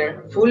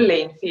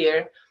fully in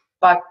fear,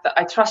 but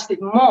I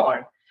trusted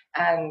more.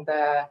 And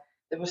there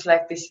was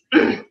like this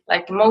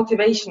like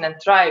motivation and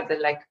drive that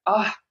like,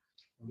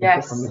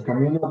 yes. On the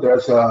Camino,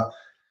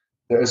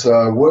 there's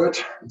a word,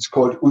 it's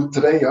called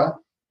ultreia.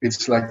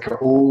 It's like an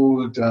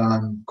old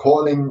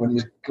calling. When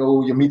you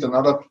go, you meet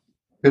another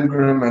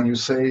pilgrim and you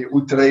say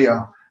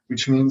ultreia,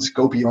 which means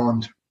go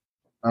beyond.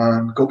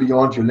 Go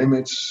beyond your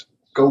limits.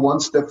 Go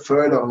one step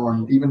further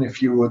on, even if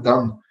you were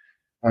done.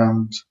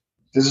 And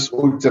this is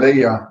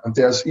ultreia. And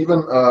there's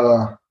even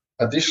an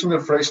additional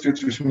phrase to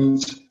it, which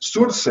means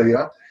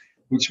surseia,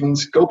 which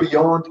means go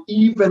beyond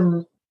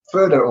even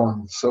further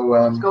on.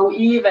 So go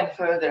even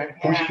further.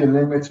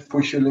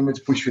 Push your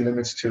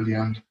limits till the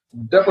end.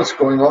 That was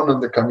going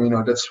on the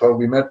Camino. That's how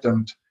we met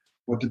and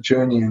what the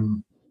journey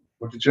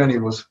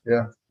was.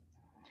 Yeah.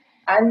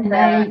 And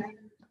the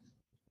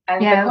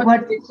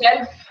concert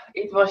itself,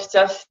 it was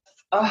just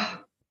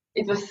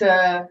it was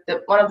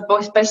one of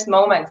the best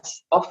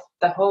moments of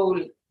the whole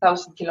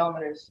 1,000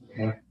 kilometers.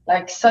 Yeah.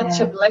 Like such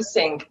a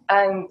blessing,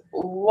 and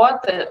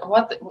what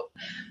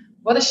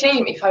a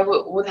shame if I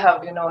would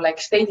have, you know, like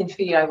stayed in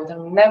fear. I would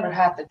have never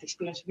had that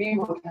experience. We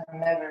would have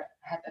never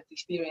had that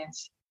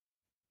experience.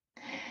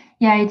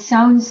 Yeah, it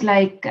sounds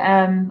like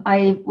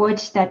I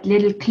watched that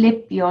little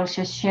clip you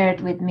also shared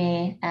with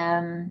me.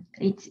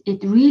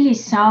 It really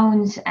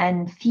sounds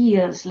and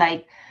feels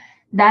like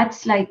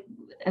that's like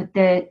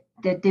the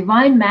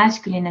divine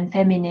masculine and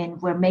feminine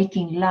were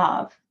making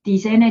love.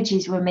 These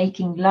energies were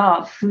making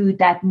love through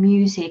that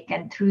music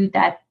and through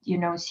that, you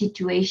know,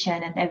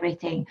 situation and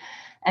everything.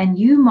 And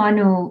you,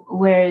 Manu,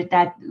 were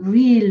that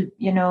real,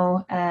 you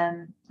know,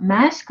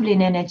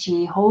 masculine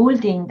energy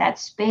holding that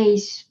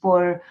space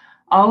for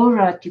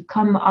Aura to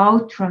come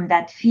out from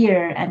that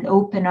fear and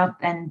open up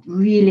and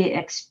really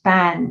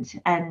expand.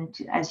 And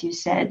as you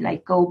said,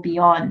 like go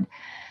beyond.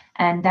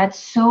 And that's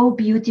so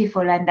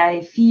beautiful. And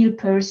I feel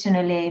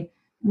personally,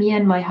 me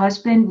and my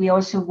husband, we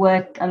also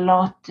work a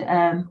lot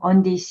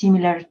on these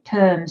similar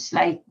terms,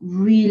 like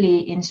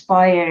really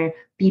inspire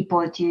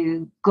people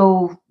to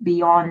go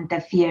beyond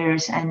the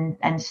fears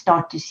and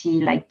start to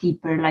see like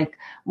deeper, like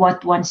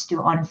what wants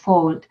to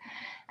unfold.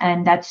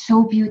 And that's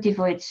so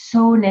beautiful. It's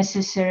so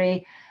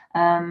necessary.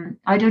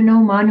 I don't know,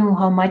 Manu,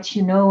 how much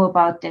you know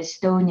about the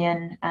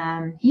Estonian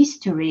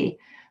history,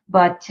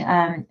 but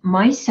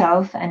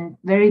myself and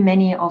very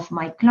many of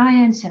my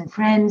clients and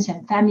friends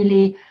and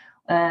family,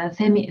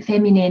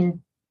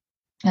 feminine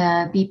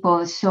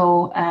people.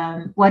 So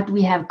what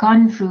we have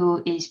gone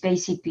through is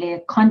basically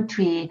a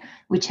country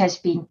which has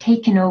been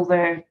taken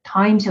over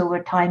times,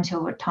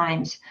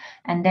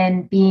 and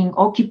then being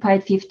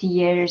occupied 50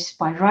 years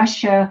by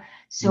Russia.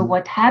 So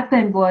what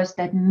happened was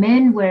that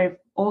men were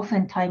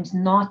oftentimes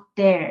not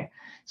there.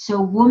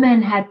 So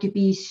women had to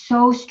be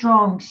so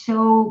strong,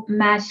 so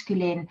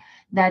masculine,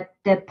 that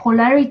the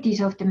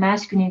polarities of the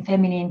masculine and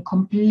feminine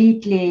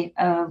completely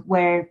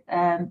were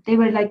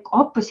like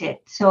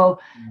opposite. So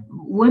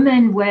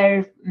women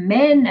were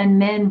men and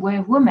men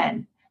were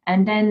women.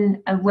 And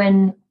then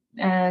when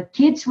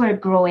kids were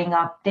growing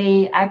up,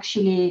 they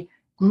actually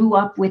grew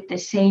up with the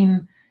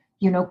same,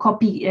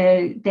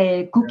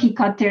 the cookie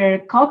cutter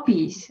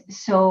copies.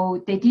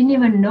 So they didn't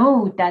even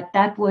know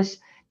that was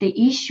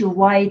the issue,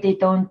 why they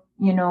don't,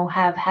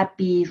 have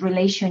happy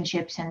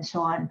relationships and so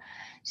on.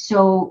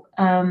 So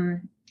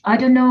I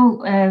don't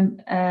know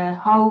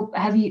how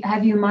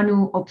have you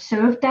Manu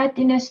observed that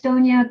in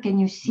Estonia? Can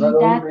you see not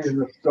that? only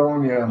in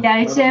Estonia. Yeah,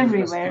 it's not only in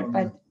everywhere, Estonia.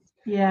 but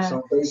yeah.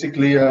 So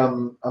basically,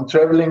 I'm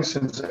traveling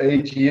since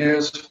 8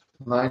 years,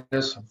 9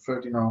 years, I'm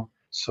 30 now.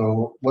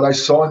 So what I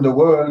saw in the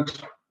world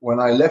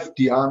when I left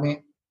the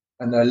army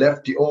and I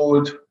left the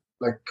old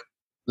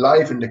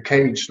life in the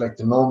cage, like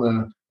the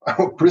normal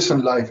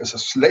prison life as a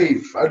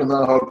slave. I don't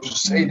know how to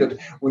say that.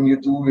 When you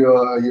do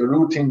your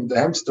routine, the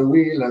hamster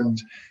wheel, and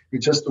you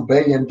just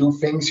obey and do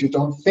things, you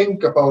don't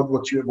think about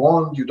what you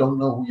want. You don't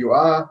know who you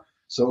are.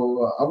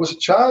 So I was a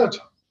child.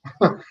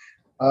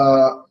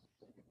 I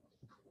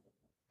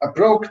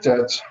broke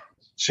that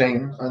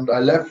chain and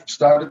I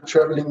started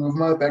traveling with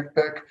my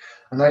backpack,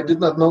 and I did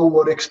not know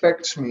what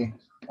expects me.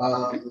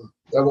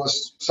 There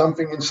was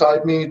something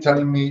inside me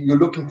telling me, you're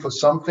looking for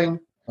something.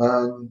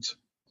 And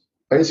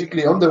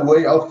basically on the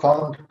way, I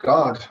found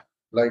God.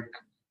 Like,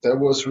 there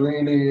was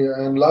really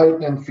an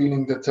enlightening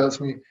feeling that tells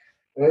me,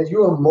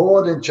 you are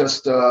more than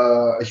just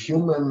a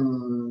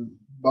human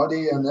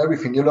body and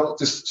everything.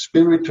 This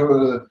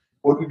spiritual,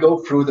 what we go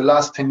through the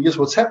last 10 years,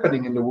 what's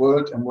happening in the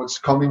world and what's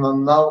coming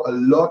on now a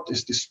lot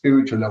is the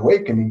spiritual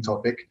awakening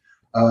topic.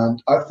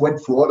 And I've went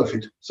through all of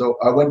it. So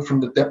I went from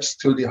the depths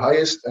to the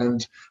highest,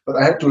 but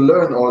I had to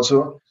learn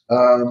also.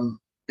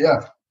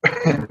 Yeah,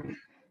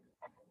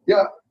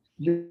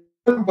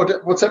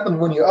 what's happened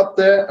when you're up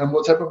there and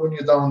what's happened when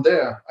you're down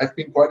there. I've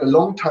been quite a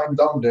long time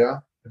down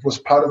there. It was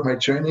part of my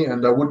journey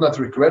and I would not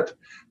regret,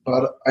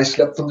 but I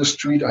slept on the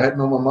street. I had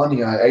no more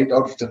money. I ate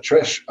out of the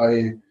trash.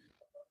 I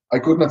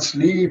could not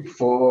sleep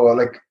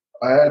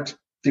I had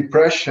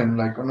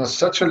depression, on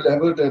such a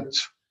level that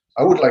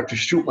I would like to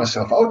shoot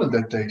myself out in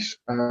that days.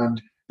 And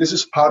this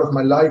is part of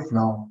my life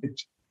now.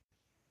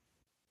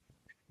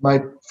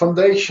 My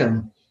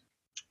foundation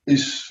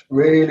is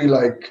really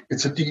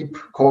it's a deep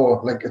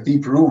core, like a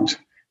deep root,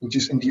 which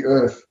is in the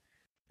earth.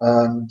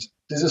 And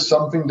this is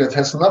something that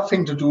has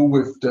nothing to do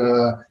with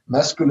the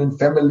masculine,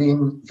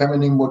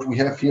 feminine, what we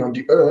have here on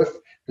the earth.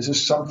 This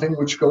is something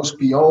which goes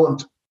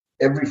beyond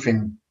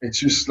everything. It's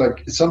just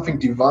it's something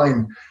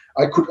divine.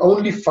 I could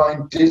only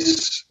find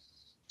this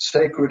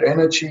sacred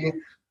energy.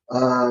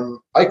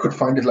 I could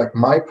find it,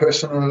 my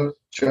personal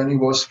journey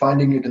was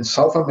finding it in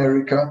South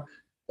America,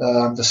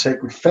 the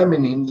sacred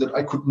feminine that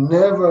I could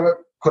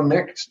never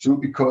connect to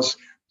because,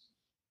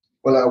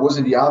 I was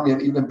in the army,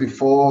 and even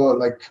before,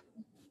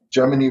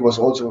 Germany was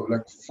also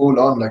full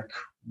on,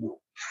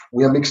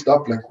 we are mixed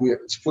up,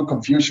 it's full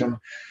confusion.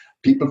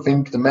 People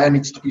think the man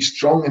needs to be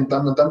strong and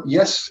done and done.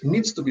 Yes, he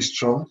needs to be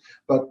strong,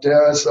 but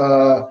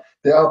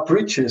there are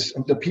bridges,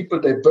 and the people,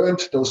 they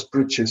burnt those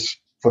bridges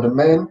for the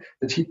man,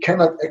 that he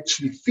cannot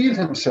actually feel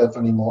himself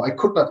anymore. I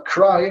could not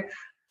cry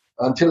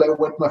until I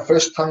went my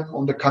first time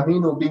on the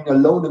Camino, being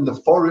alone in the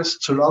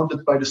forest,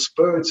 surrounded by the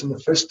birds, and the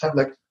first time,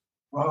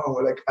 wow,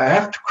 I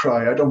have to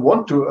cry. I don't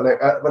want to,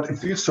 but it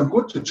feels so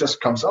good, it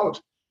just comes out.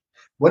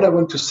 When I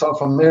went to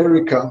South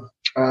America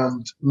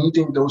and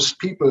meeting those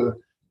people,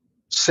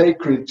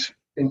 sacred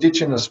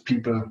indigenous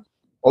people,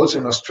 also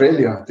in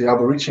Australia, the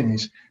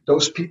Aborigines,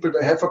 those people,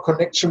 they have a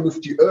connection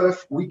with the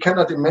earth we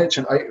cannot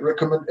imagine. I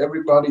recommend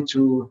everybody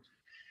to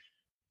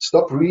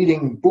stop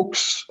reading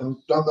books and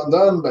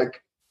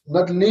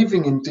not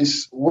living in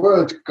this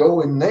world.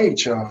 Go in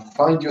nature,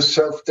 find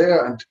yourself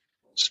there and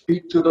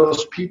speak to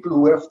those people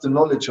who have the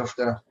knowledge of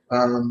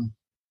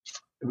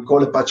we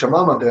call it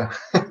Pachamama there,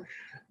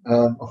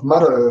 of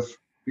Mother Earth,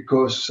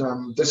 because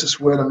this is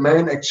where the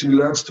man actually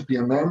learns to be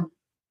a man,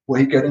 where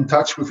he gets in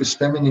touch with his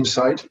feminine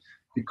side,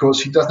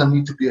 because he doesn't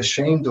need to be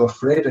ashamed or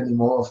afraid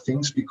anymore of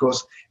things,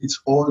 because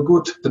it's all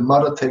good. The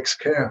mother takes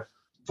care.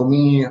 For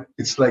me,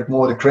 it's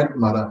more the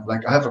grandmother.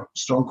 I have a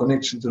strong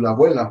connection to La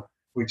Abuela,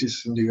 which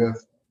is in the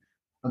earth.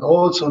 And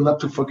also not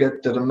to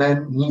forget that a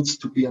man needs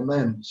to be a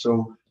man.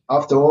 So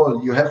after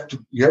all, you have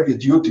your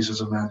duties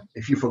as a man.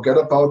 If you forget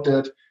about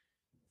that,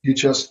 you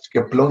just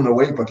get blown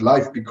away by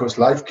life, because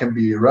life can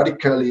be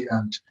radically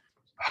and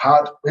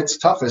hard. It's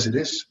tough as it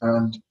is.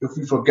 And if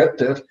we forget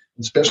that,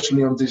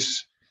 especially on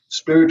this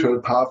spiritual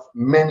path,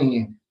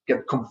 many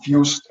get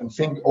confused and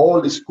think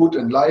all is good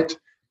and light,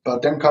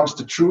 but then comes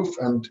the truth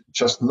and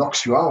just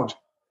knocks you out.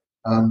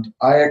 And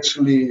I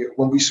actually,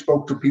 when we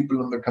spoke to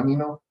people on the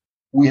Camino,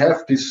 we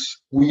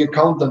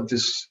encountered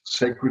this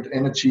sacred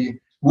energy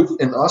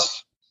within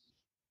us.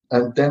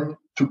 And then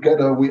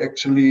together we could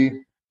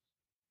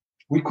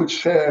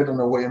share it in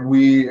a way. And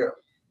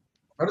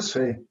how to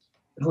say,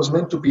 it was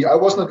meant to be. I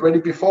was not ready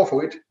before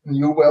for it. And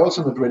you were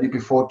also not ready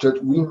before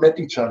that we met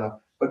each other.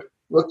 But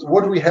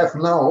what we have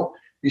now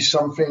is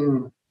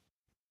something,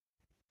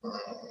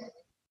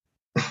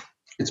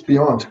 it's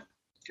beyond.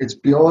 It's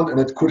beyond, and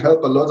it could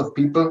help a lot of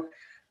people.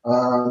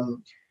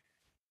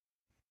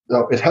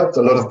 It helped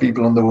a lot of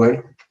people on the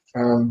way.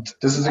 And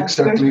this is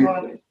exactly,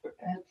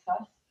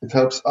 it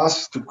helps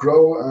us to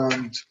grow.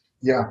 And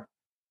yeah,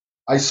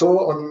 I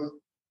saw on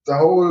the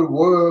whole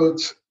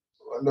world,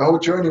 the whole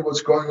journey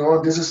what's going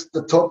on. This is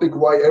the topic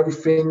why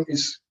everything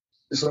is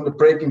on the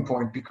breaking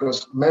point,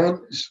 because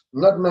man,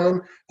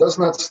 does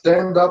not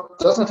stand up,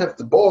 does not have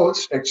the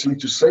balls actually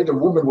to say to the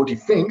woman what he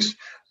thinks.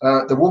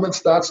 The woman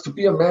starts to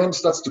be a man,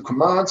 starts to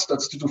command,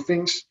 starts to do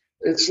things.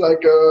 It's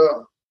like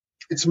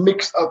it's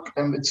mixed up,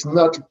 and it's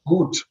not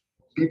good.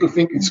 People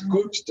think it's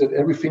good that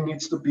everything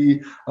needs to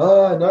be,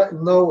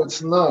 no,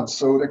 it's not.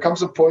 So there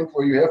comes a point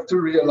where you have to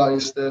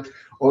realize that,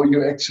 or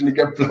you actually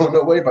get blown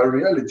away by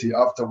reality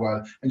after a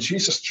while. And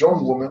she's a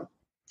strong woman.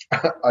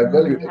 I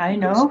value that. I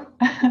know.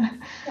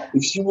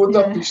 If she would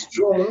not be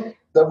strong,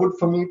 that would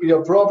for me be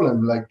a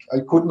problem. Like I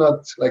could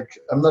not,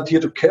 I'm not here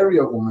to carry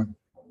a woman.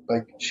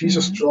 Like she's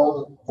a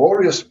strong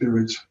warrior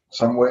spirit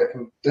somewhere.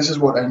 And this is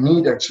what I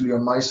need actually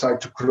on my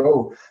side to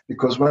grow.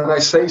 Because when I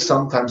say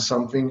sometimes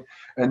something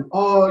and,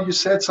 you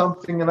said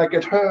something and I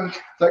get hurt,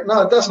 like,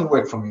 no, it doesn't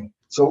work for me.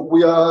 So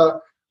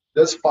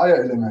that's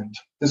fire element.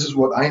 This is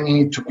what I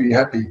need to be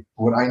happy.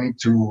 What I need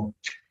to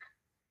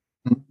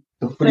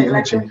put the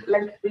energy.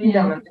 Like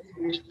freedom and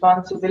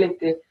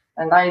responsibility.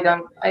 And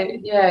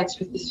it's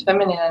with this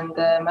feminine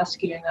and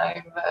masculine.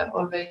 I've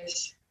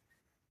always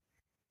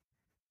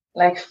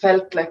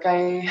felt like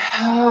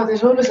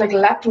there's always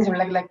lacking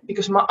something,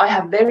 because I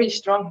have very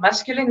strong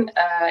masculine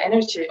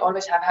energy,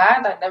 always have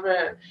had. I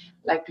never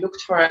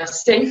looked for a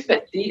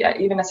safety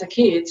even as a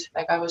kid.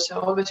 I was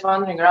always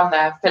wandering around.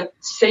 I felt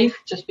safe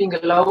just being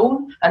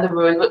alone, and the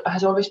world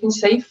has always been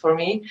safe for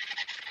me.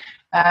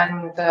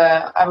 And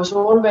I was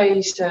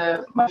always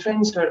my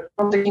friends were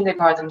from the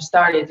kindergarten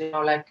started,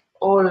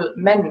 all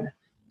men,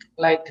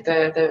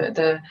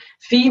 the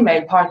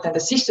female part and the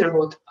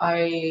sisterhood.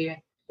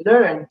 I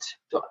learned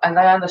and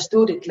I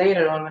understood it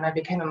later on when I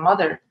became a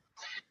mother.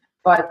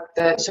 But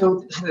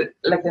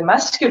the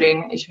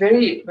masculine is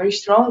very, very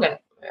strong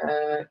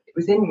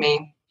within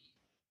me.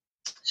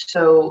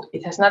 So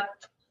it has not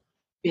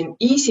been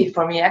easy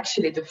for me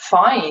actually to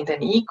find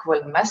an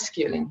equal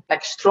masculine,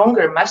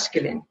 stronger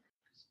masculine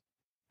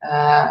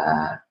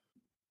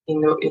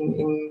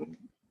in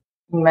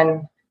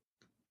men.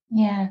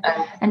 Yeah,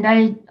 and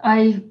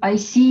I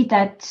see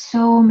that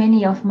so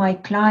many of my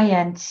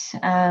clients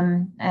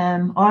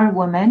are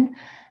women,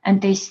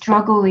 and they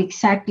struggle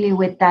exactly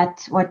with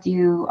that, what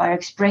you are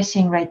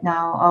expressing right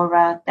now,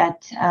 Aura,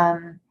 that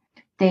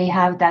they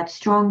have that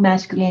strong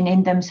masculine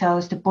in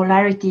themselves. The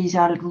polarities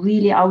are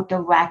really out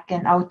of whack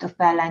and out of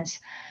balance.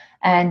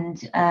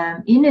 And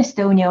in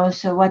Estonia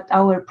also, what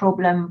our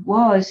problem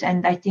was,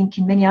 and I think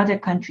in many other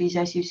countries,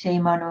 as you say,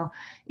 Manu,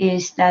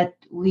 is that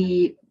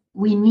we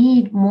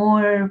need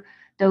more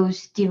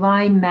those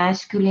divine,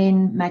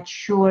 masculine,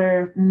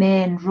 mature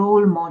men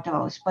role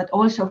models, but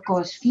also, of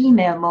course,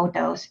 female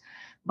models,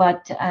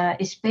 but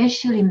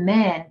especially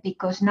men,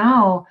 because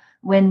now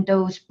when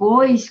those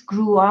boys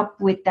grew up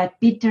with that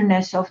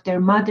bitterness of their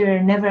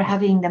mother never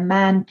having the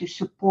man to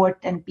support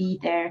and be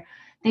there,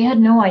 they had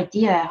no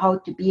idea how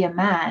to be a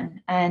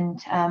man.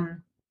 And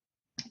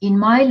in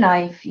my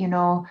life,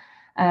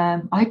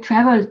 I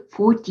traveled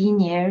 14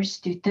 years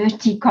to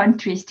 30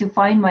 countries to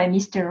find my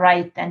Mr.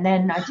 Right. And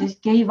then I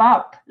just gave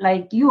up,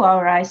 like you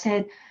are. I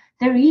said,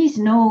 there is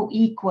no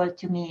equal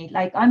to me.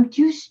 I'm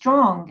too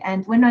strong.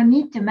 And when I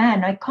meet a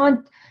man, I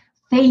can't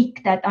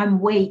fake that I'm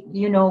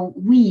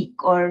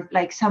weak or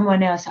like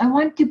someone else. I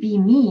want to be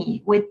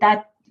me with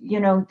that,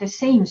 the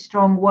same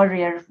strong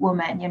warrior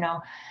woman,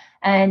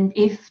 And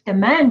if the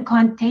man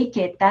can't take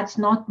it, that's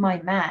not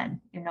my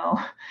man,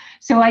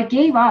 So I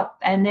gave up.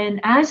 And then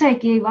as I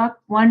gave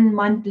up, 1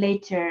 month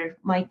later,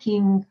 my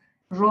king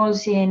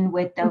rolls in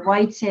with a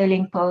white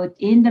sailing boat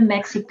in the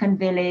Mexican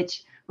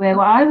village where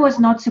I was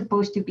not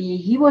supposed to be,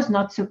 he was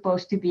not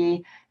supposed to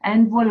be.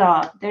 And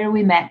voila, there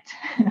we met.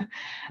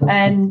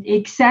 And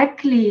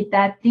exactly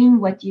that thing,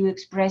 what you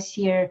express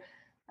here,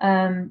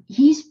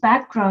 his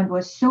background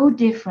was so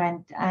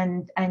different,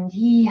 and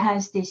he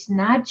has this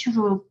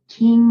natural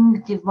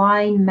king,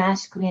 divine,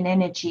 masculine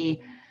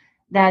energy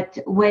that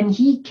when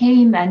he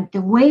came and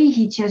the way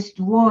he just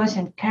was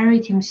and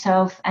carried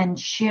himself and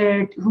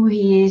shared who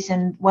he is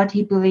and what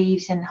he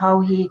believes and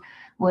how he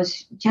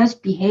was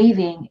just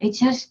behaving, it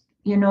just,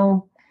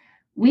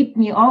 whipped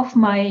me off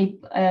my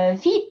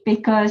feet,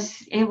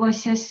 because it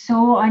was just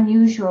so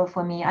unusual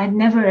for me. I'd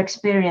never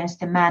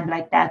experienced a man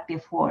like that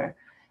before.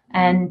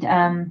 And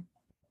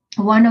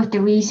one of the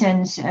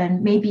reasons,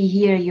 and maybe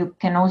here you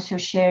can also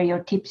share your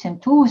tips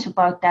and tools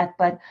about that,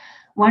 but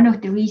one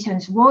of the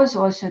reasons was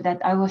also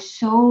that I was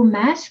so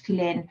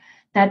masculine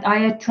that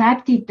I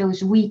attracted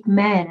those weak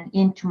men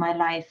into my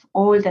life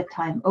all the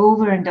time,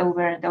 over and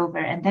over and over.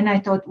 And then I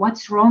thought,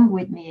 what's wrong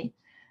with me?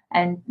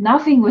 And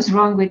nothing was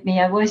wrong with me.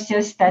 I was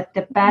just that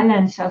the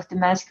balance of the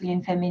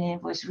masculine feminine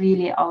was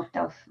really out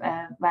of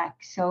whack.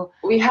 So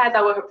we had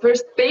our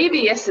first baby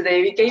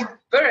yesterday. We gave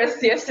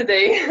birth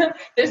yesterday.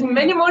 There's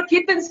many more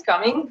kittens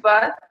coming,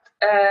 but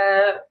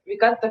we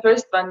got the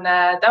first one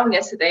down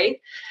yesterday.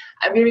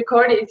 And we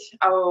recorded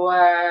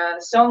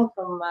our song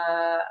from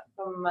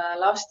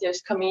last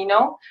year's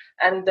Camino,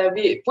 and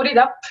we put it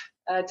up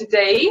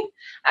today.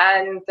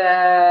 And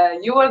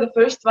you were the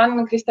first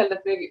one, Crystal,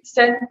 that we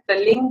sent the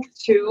link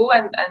to,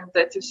 and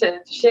to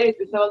share it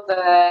with all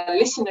the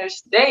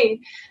listeners today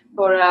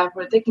for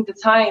taking the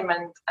time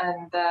and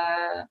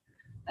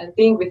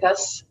being with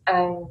us.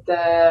 And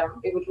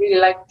we would really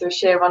like to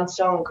share one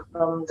song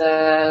from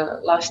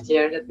the last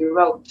year that we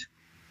wrote.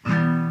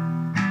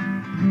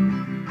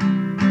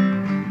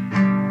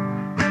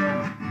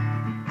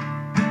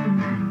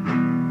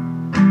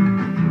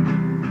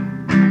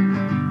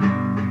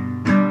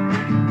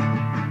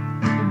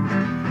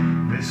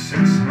 This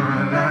is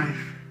my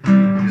life,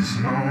 this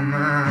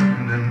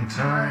moment in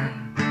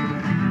time,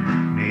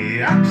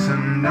 the ups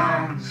and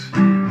downs,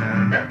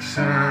 the depths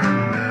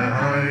and the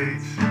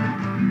heights,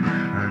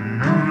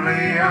 and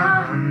only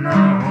I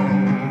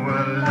know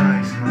what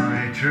lies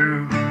my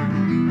truth.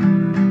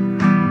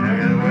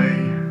 Take away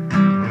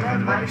with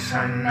advice I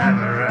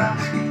never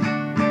ask,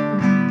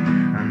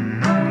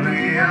 and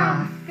only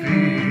I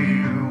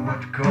feel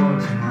what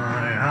calls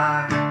my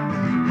heart.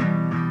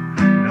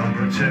 Don't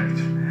project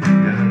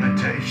your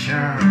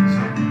limitations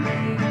on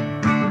me.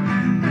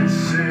 This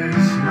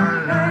is my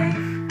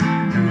life,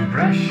 too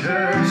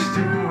precious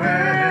to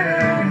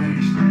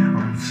waste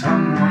on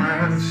someone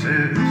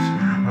else's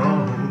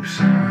hopes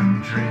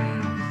and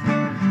dreams.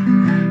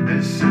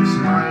 This is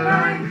my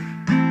life,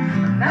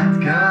 I'm not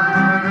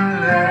gonna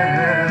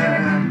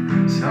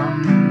let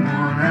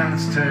someone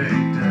else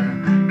take the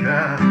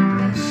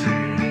captaincy.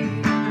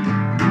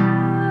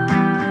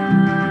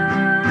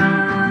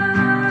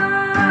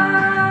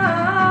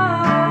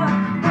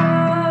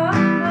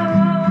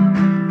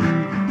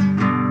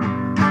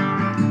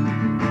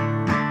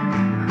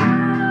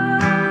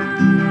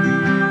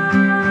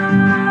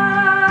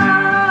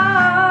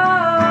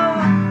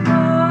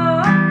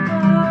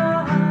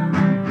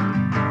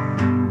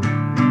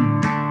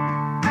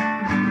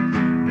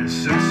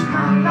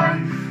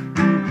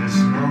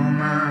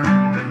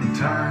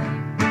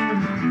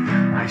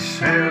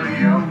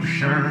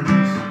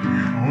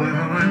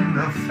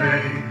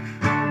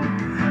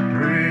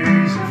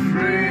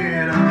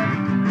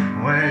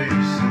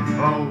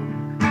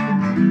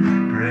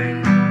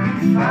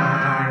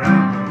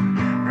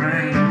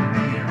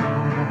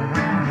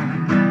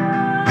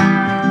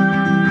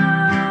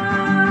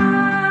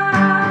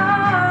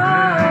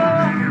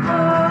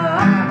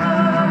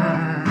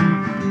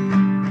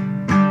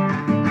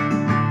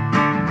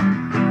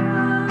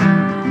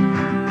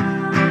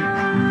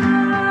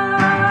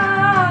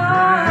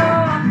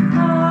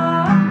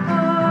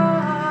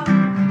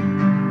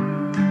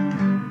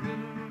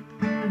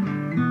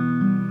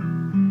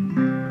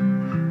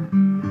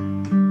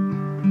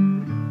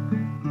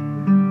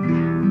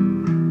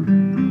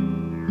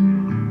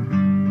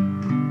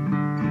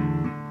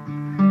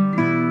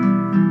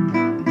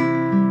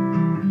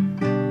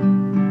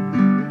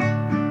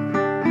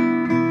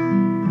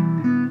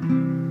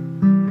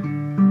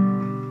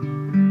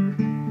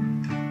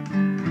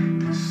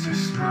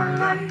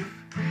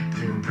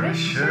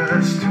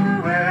 Precious to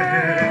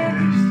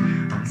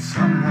waste on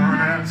someone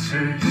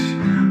else's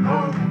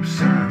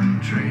hopes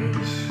and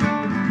dreams.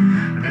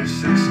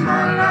 This is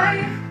my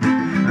life,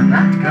 I'm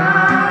not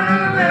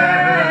gonna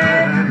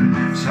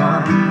let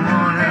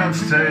someone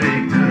else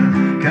take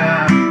the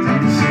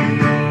captaincy.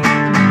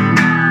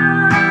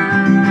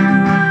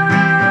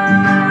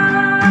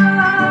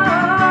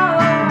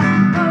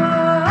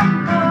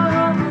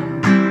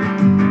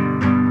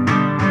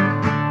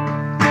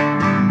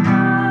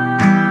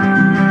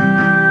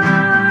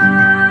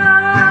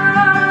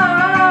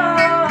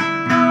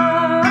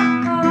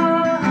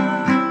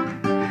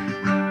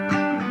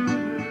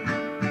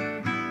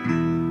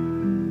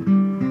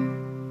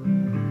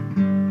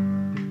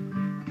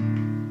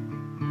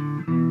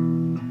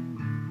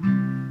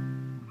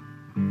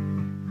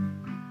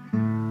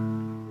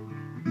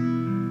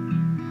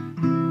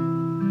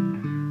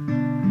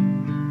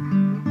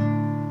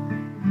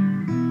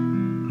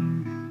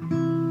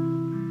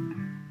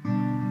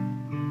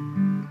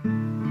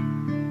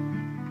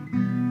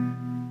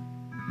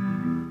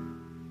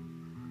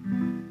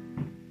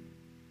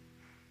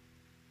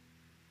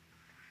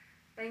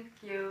 Thank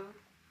you.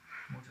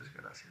 Muchas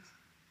gracias.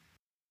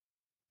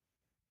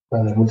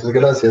 Muchas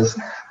gracias.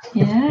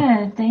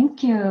 yeah,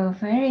 thank you.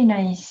 Very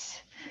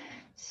nice.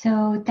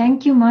 So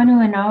thank you,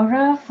 Manu and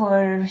Aura,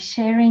 for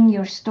sharing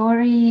your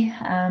story.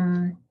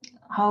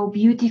 how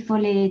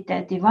beautifully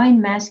the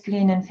divine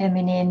masculine and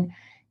feminine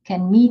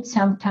can meet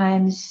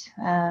sometimes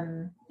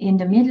in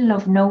the middle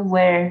of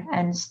nowhere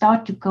and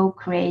start to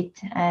co-create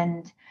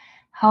and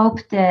help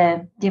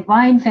the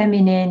divine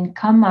feminine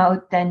come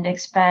out and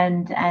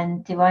expand,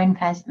 and divine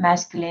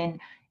masculine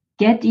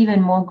get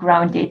even more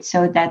grounded,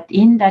 so that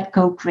in that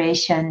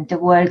co-creation the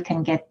world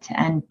can get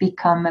and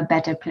become a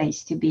better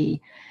place to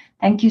be.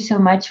 Thank you so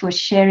much for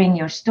sharing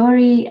your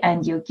story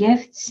and your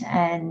gifts,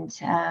 and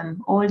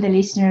all the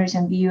listeners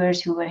and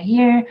viewers who were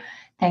here,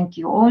 thank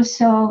you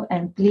also.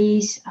 And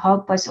please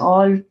help us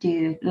all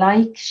to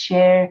like,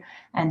 share,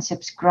 and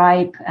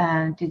subscribe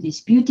to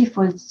this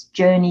beautiful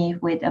journey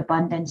with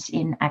Abundance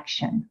in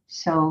Action.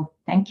 So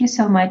thank you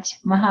so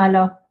much.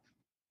 Mahalo.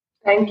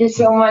 Thank you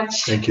so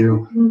much. Thank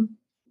you.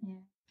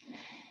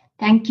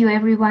 Thank you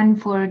everyone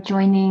for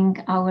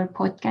joining our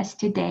podcast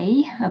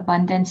today,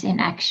 Abundance in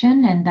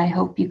Action, and I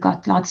hope you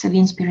got lots of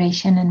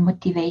inspiration and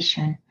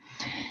motivation.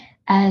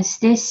 As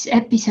this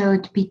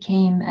episode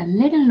became a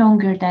little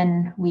longer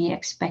than we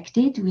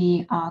expected,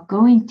 we are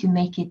going to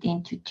make it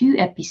into 2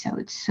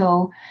 episodes,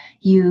 so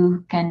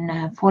you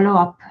can follow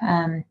up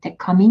the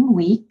coming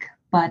week.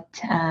 But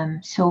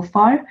so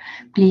far,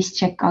 please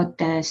check out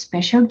the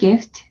special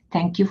gift.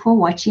 Thank you for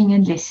watching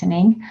and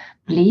listening.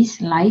 Please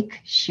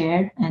like,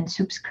 share, and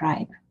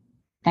subscribe.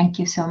 Thank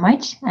you so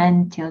much.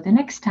 Until the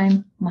next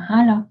time,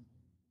 mahalo.